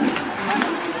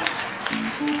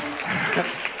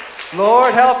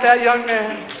 Lord, help that young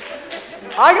man.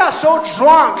 I got so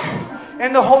drunk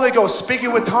in the Holy Ghost,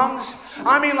 speaking with tongues.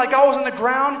 I mean, like I was on the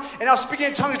ground and I was speaking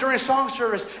in tongues during song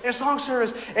service,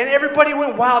 and everybody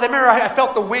went wild. I remember I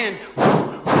felt the wind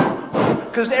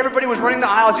because everybody was running the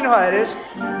aisles. You know how that is.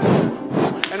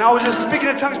 And I was just speaking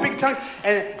in tongues,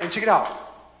 and check it out.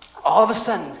 All of a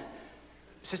sudden,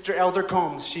 Sister Elder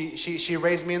Combs, she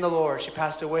raised me in the Lord. She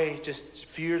passed away just a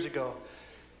few years ago.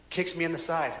 Kicks me in the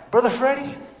side. Brother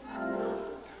Freddie,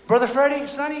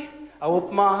 Sonny, I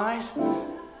opened my eyes.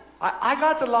 I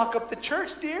got to lock up the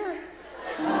church, dear.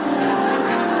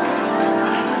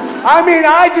 I mean,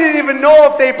 I didn't even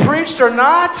know if they preached or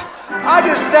not. I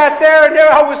just sat there and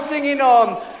there I was singing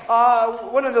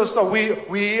one of those songs.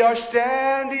 We are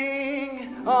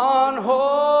standing on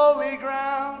holy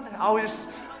ground. I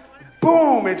was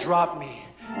boom, it dropped me.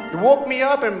 It woke me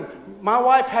up and my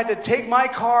wife had to take my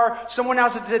car. Someone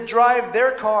else had to drive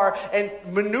their car and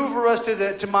maneuver us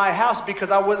to my house because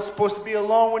I wasn't supposed to be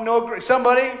alone with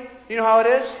somebody. You know how it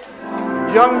is?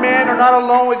 Young men are not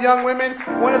alone with young women.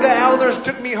 One of the elders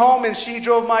took me home and she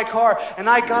drove my car. And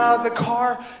I got out of the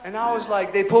car and I was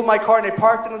like, they pulled my car and they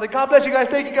parked it. And I was like, God bless you guys,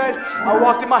 thank you guys. I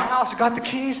walked in my house, I got the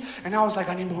keys, and I was like,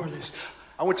 I need more of this.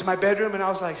 I went to my bedroom and I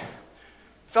was like,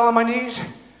 fell on my knees.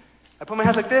 I put my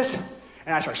hands like this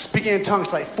and I started speaking in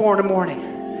tongues like 4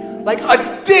 a.m. Like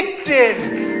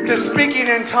addicted to speaking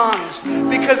in tongues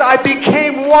because I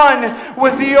became one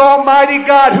with the Almighty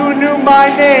God who knew my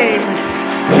name.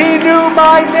 He knew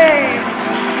my name.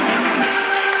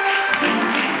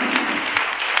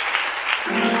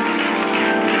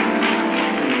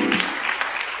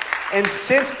 And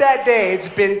since that day, it's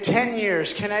been 10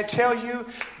 years. Can I tell you,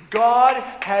 God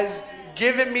has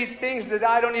given me things that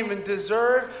I don't even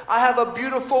deserve. I have a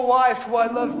beautiful wife who I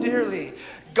love dearly.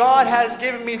 God has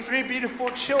given me 3 beautiful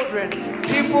children,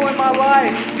 people in my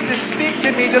life to speak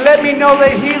to me, to let me know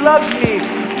that He loves me.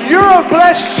 You're a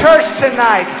blessed church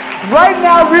tonight. Right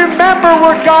now, remember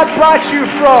where God brought you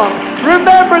from.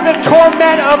 Remember the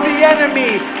torment of the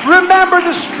enemy. Remember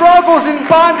the struggles and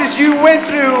bondage you went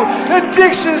through,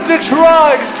 addictions to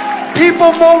drugs.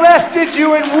 People molested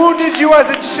you and wounded you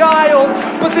as a child,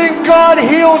 but then God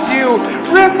healed you.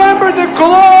 Remember the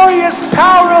glorious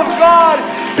power of God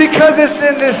because it's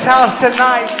in this house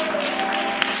tonight.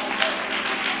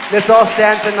 Let's all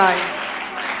stand tonight.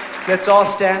 Let's all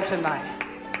stand tonight.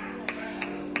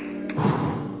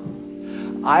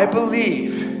 I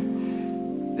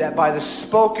believe that by the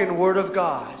spoken word of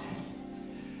God,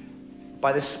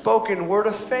 by the spoken word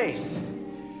of faith,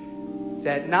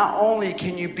 that not only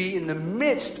can you be in the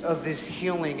midst of this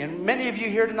healing, and many of you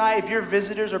here tonight, if you're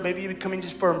visitors or maybe you're coming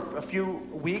just for a few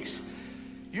weeks,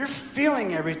 you're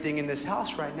feeling everything in this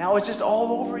house right now. It's just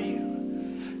all over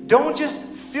you. Don't just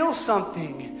feel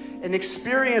something and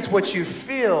experience what you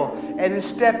feel and then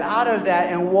step out of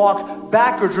that and walk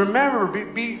backwards. Remember,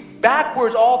 be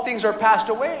backwards, all things are passed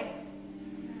away.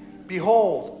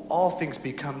 Behold, all things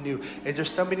become new. Is there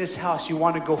somebody in this house you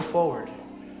want to go forward?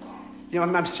 You know,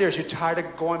 I'm serious. You're tired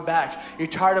of going back. You're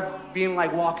tired of being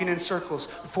like walking in circles.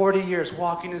 40 years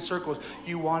walking in circles.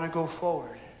 You want to go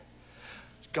forward.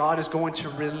 God is going to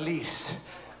release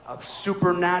a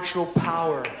supernatural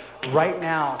power right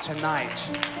now, tonight.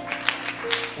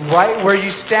 Right where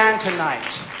you stand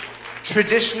tonight.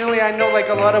 Traditionally, I know like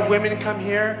a lot of women come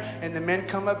here and the men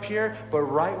come up here, but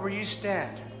right where you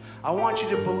stand, I want you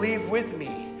to believe with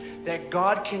me that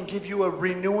God can give you a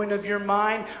renewing of your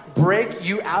mind, break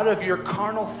you out of your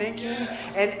carnal thinking,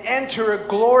 and enter a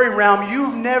glory realm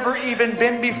you've never even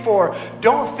been before.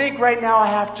 Don't think right now I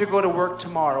have to go to work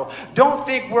tomorrow. Don't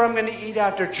think where I'm going to eat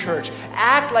after church.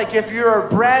 Act like if you're a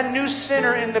brand new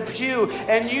sinner in the pew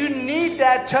and you need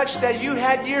that touch that you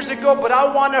had years ago, but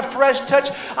I want a fresh touch.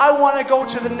 I want to go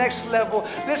to the next level.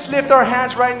 Let's lift our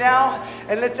hands right now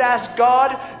and let's ask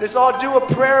God. Let's all do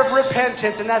a prayer of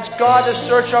repentance and ask God to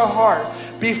search our heart.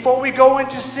 Before we go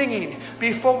into singing,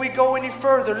 before we go any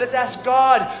further, let's ask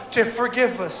God to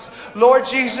forgive us. Lord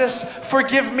Jesus,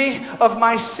 forgive me of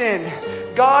my sin.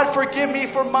 God, forgive me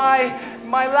for my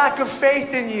lack of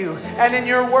faith in you and in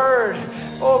your word.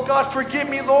 Oh God, forgive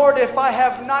me, Lord, if I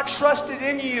have not trusted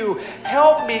in you.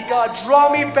 Help me, God.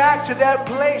 Draw me back to that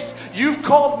place you've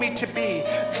called me to be.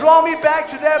 Draw me back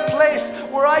to that place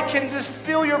where I can just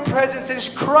feel your presence and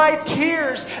just cry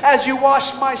tears as you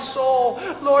wash my soul.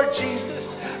 Lord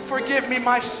Jesus, forgive me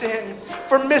my sin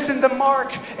for missing the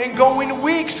mark and going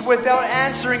weeks without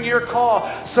answering your call.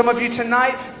 Some of you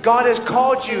tonight, God has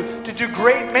called you to do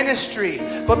great ministry,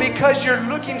 but because you're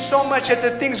looking so much at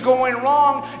the things going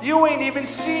wrong, you ain't even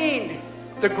seen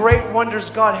the great wonders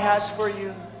God has for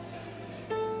you.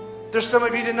 There's some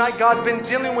of you tonight, God's been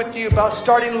dealing with you about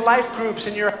starting life groups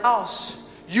in your house,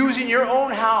 using your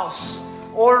own house,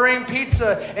 ordering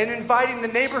pizza and inviting the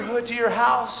neighborhood to your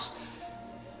house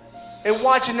and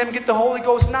watching them get the Holy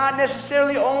Ghost, not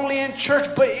necessarily only in church,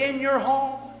 but in your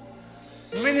home.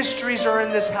 Ministries are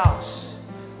in this house.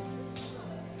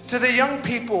 To the young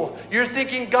people, you're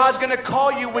thinking God's going to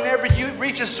call you whenever you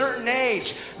reach a certain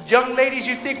age. Young ladies,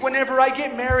 you think whenever I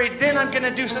get married, then I'm going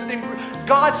to do something.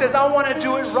 God says, I want to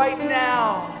do it right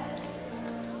now.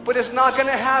 But it's not going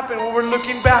to happen when we're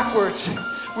looking backwards.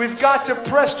 We've got to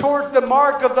press towards the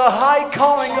mark of the high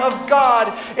calling of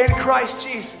God in Christ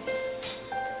Jesus.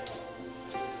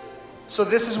 So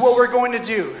this is what we're going to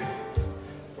do.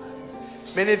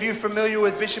 Many of you are familiar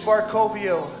with Bishop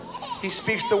Arcovio. He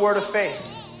speaks the word of faith.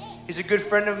 He's a good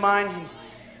friend of mine.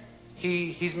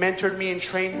 He's mentored me and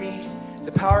trained me.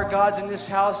 The power of God's in this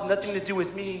house, nothing to do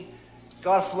with me.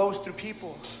 God flows through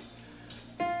people.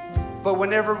 But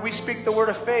whenever we speak the word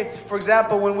of faith, for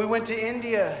example, when we went to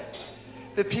India,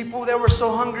 the people that were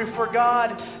so hungry for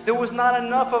God, there was not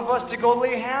enough of us to go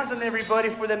lay hands on everybody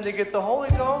for them to get the Holy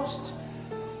Ghost.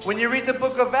 When you read the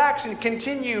book of Acts and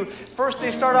continue, first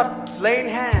they start off laying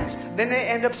hands, then they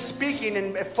end up speaking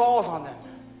and it falls on them.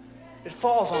 It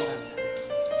falls on them.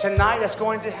 Tonight that's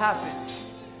going to happen.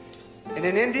 And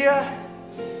in India,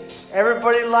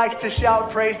 everybody likes to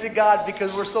shout praise to God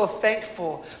because we're so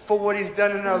thankful for what He's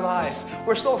done in our life.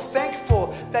 We're so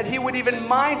thankful that He would even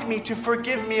mind me to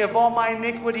forgive me of all my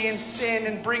iniquity and sin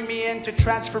and bring me into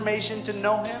transformation to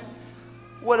know Him.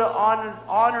 What an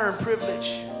honor and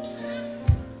privilege.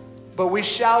 But we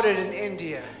shouted in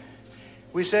India.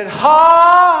 We said,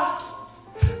 Hallelujah.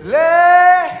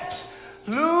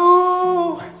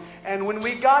 And when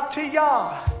we got to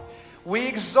Yah, we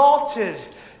exalted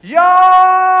Yah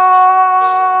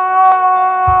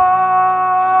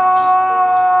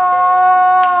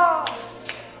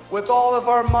with all of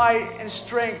our might and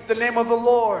strength, the name of the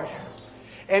Lord.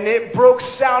 And it broke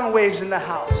sound waves in the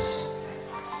house.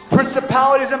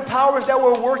 Principalities and powers that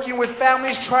were working with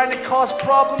families trying to cause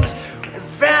problems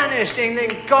vanished. And then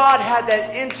God had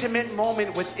that intimate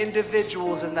moment with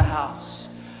individuals in the house.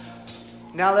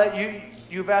 Now that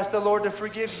you've asked the Lord to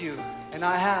forgive you, and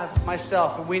I have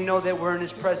myself, and we know that we're in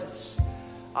His presence,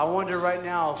 I wonder right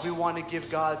now if we want to give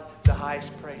God the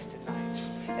highest praise tonight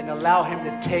and allow Him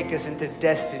to take us into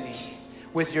destiny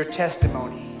with your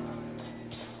testimony.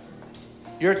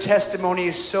 Your testimony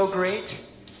is so great.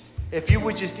 If you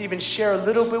would just even share a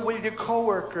little bit with your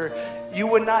coworker, you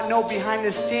would not know behind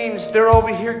the scenes they're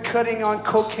over here cutting on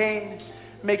cocaine,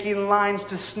 making lines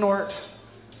to snort.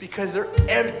 because they're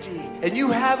empty and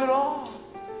you have it all,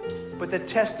 but the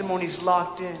testimony's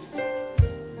locked in.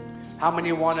 How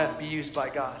many want to be used by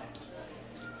God?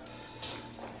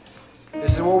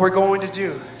 This is what we're going to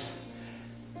do.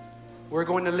 We're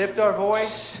going to lift our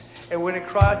voice and we're going to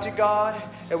cry out to God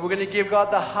and we're going to give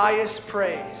God the highest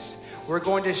praise. We're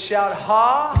going to shout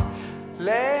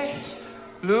hallelujah.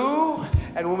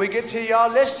 And when we get to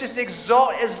y'all, let's just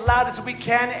exalt as loud as we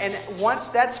can. And once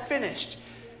that's finished,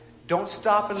 don't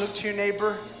stop and look to your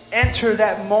neighbor. Enter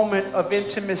that moment of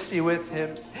intimacy with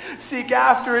him. Seek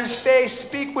after his face.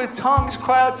 Speak with tongues.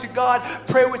 Cry out to God.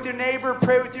 Pray with your neighbor.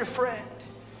 Pray with your friend.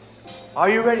 Are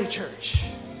you ready, church?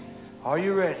 Are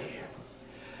you ready?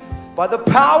 By the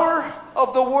power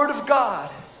of the Word of God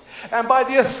and by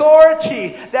the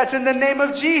authority that's in the name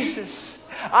of Jesus,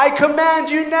 I command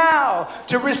you now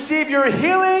to receive your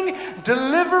healing,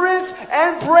 deliverance,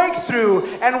 and breakthrough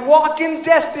and walk in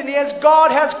destiny as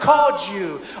God has called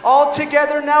you. All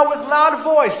together now with loud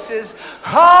voices.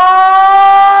 Hallelujah!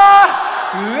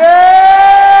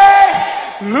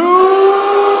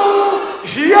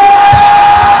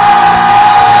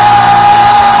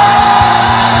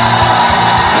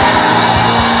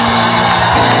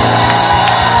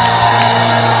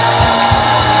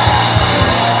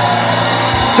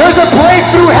 There's a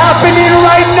breakthrough happening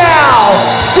right now.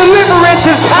 Deliverance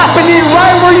is happening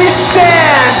right where you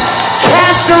stand.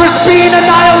 Cancer is being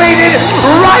annihilated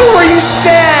right where you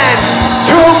stand.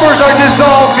 Tumors are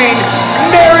dissolving.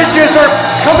 Marriages are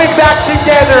coming back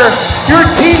together. Your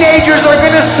teenagers are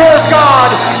going to serve God.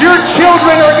 Your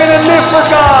children are going to live for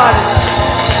God.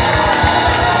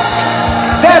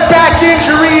 That back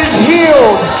injury is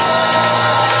healed.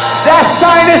 That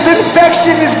sinus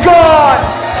infection is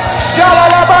gone.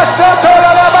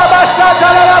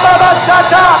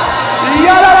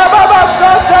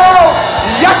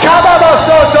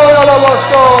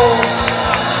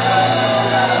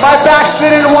 My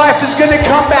backslidden wife is going to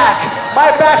come back.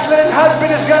 My backslidden husband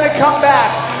is going to come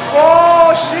back.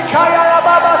 Oh,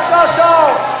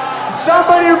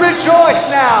 somebody rejoice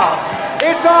now.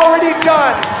 It's already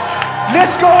done.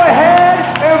 Let's go ahead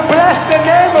and bless the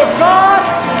name of God.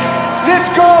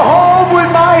 Let's go home with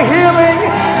my healing.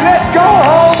 Let's go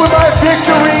home with my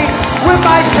victory, with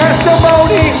my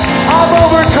testimony. I've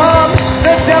overcome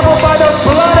the devil by the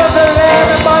blood of the Lamb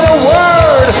and by the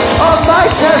word of my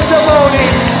testimony.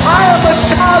 I am a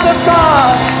child of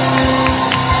God.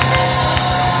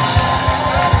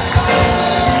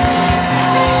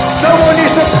 Someone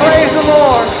needs to praise the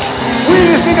Lord. We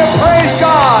just need to praise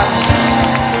God.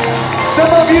 Some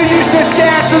of you used to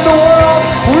dance in the world.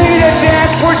 We need to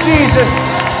dance for Jesus.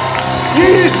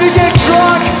 You used to get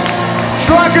drunk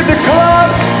at the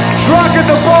clubs, drunk at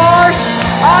the bars.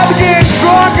 I'm getting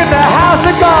drunk in the house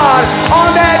of God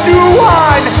on that new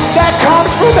wine that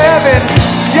comes from heaven.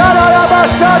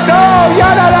 Yadalabasato,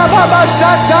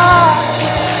 yadalababasata.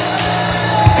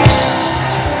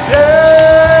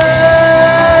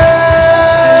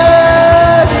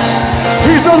 Yes!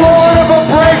 He's the Lord of a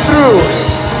breakthrough.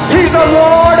 He's the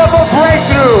Lord of a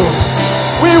breakthrough.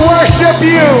 We worship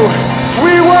you.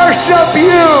 We worship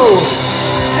you.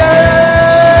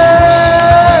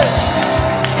 Yes.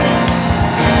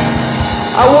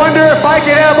 I wonder if I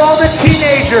could have all the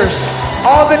teenagers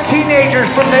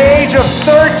from the age of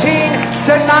 13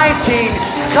 to 19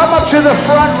 come up to the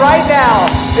front right now.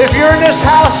 If you're in this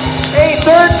house, 13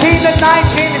 to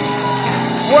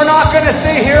 19, we're not going to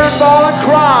sit here and bawl and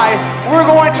cry. We're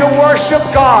going to worship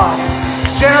God.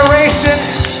 Generation,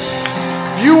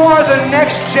 you are the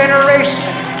next generation.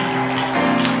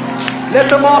 Let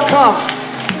them all come.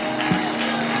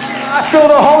 I feel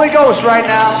the Holy Ghost right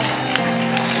now.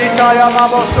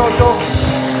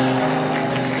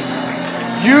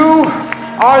 You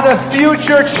are the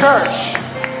future church.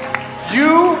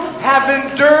 You have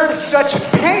endured such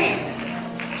pain.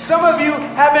 Some of you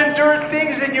have endured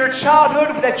things in your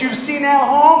childhood that you've seen at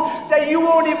home that you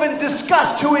won't even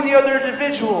discuss to any other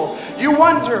individual. You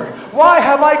wonder, why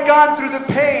have I gone through the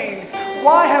pain?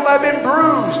 Why have I been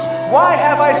bruised? Why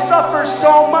have I suffered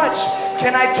so much?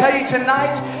 Can I tell you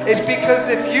tonight? It's because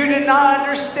if you did not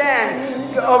understand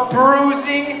a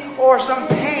bruising or some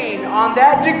pain on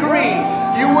that degree,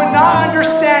 you would not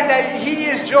understand that He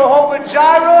is Jehovah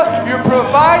Jireh, your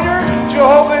provider,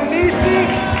 Jehovah Nisi.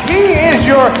 He is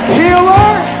your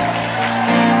healer.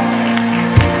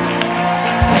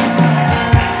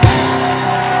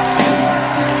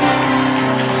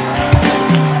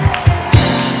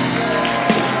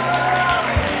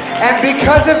 And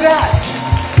because of that,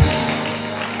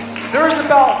 there's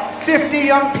about 50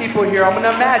 young people here, I'm going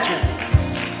to imagine.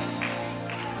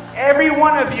 Every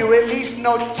one of you at least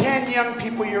know 10 young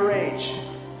people your age.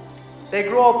 They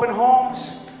grow up in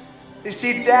homes. They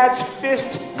see dad's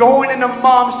fist going into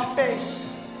mom's face.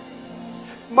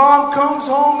 Mom comes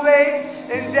home late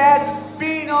and dad's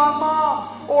beating on mom.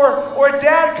 Or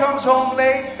dad comes home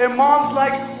late and mom's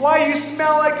like, why you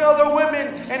smell like other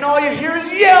women? And all you hear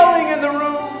is yelling in the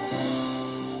room.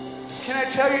 Can I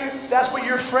tell you, that's what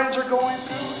your friends are going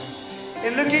through?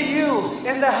 And look at you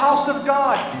in the house of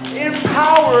God,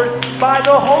 empowered by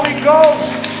the Holy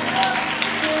Ghost.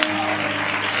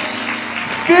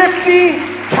 50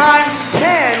 times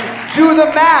 10, do the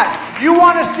math. You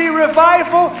want to see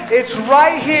revival? It's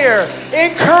right here.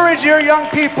 Encourage your young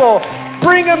people.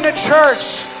 Bring them to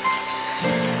church.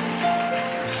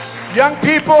 Young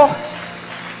people,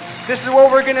 this is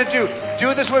what we're going to do.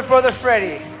 Do this with Brother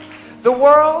Freddie. The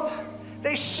world,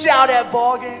 they shout at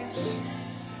ball games.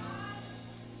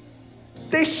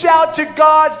 They shout to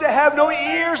gods that have no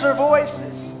ears or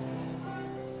voices.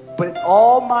 But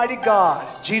Almighty God,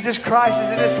 Jesus Christ,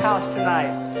 is in His house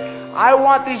tonight. I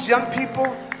want these young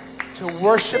people to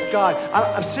worship God.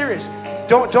 I'm serious.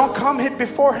 Don't come hit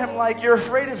before Him like you're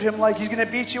afraid of Him, like He's going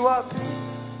to beat you up.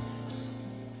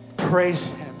 Praise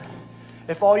Him.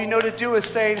 If all you know to do is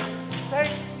say,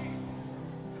 thank you,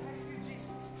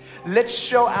 Jesus. Let's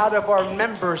show out of our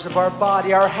members of our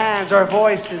body, our hands, our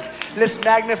voices. Let's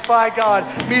magnify God.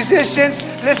 Musicians,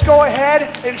 let's go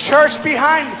ahead, and church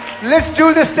behind. Let's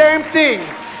do the same thing.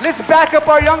 Let's back up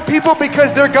our young people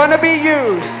because they're going to be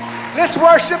used. Let's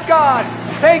worship God.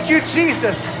 Thank you,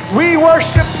 Jesus. We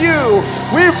worship you.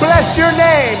 We bless your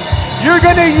name. You're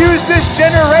going to use this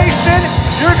generation.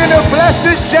 You're going to bless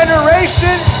this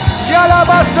generation.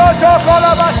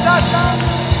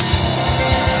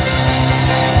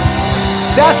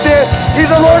 That's it. He's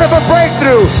the Lord of a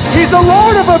breakthrough. He's the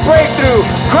Lord of a breakthrough.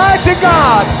 Cry to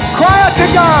God. Cry out to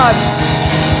God.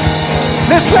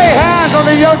 Let's lay hands on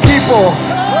the young people.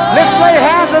 Let's lay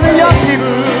hands on the young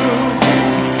people.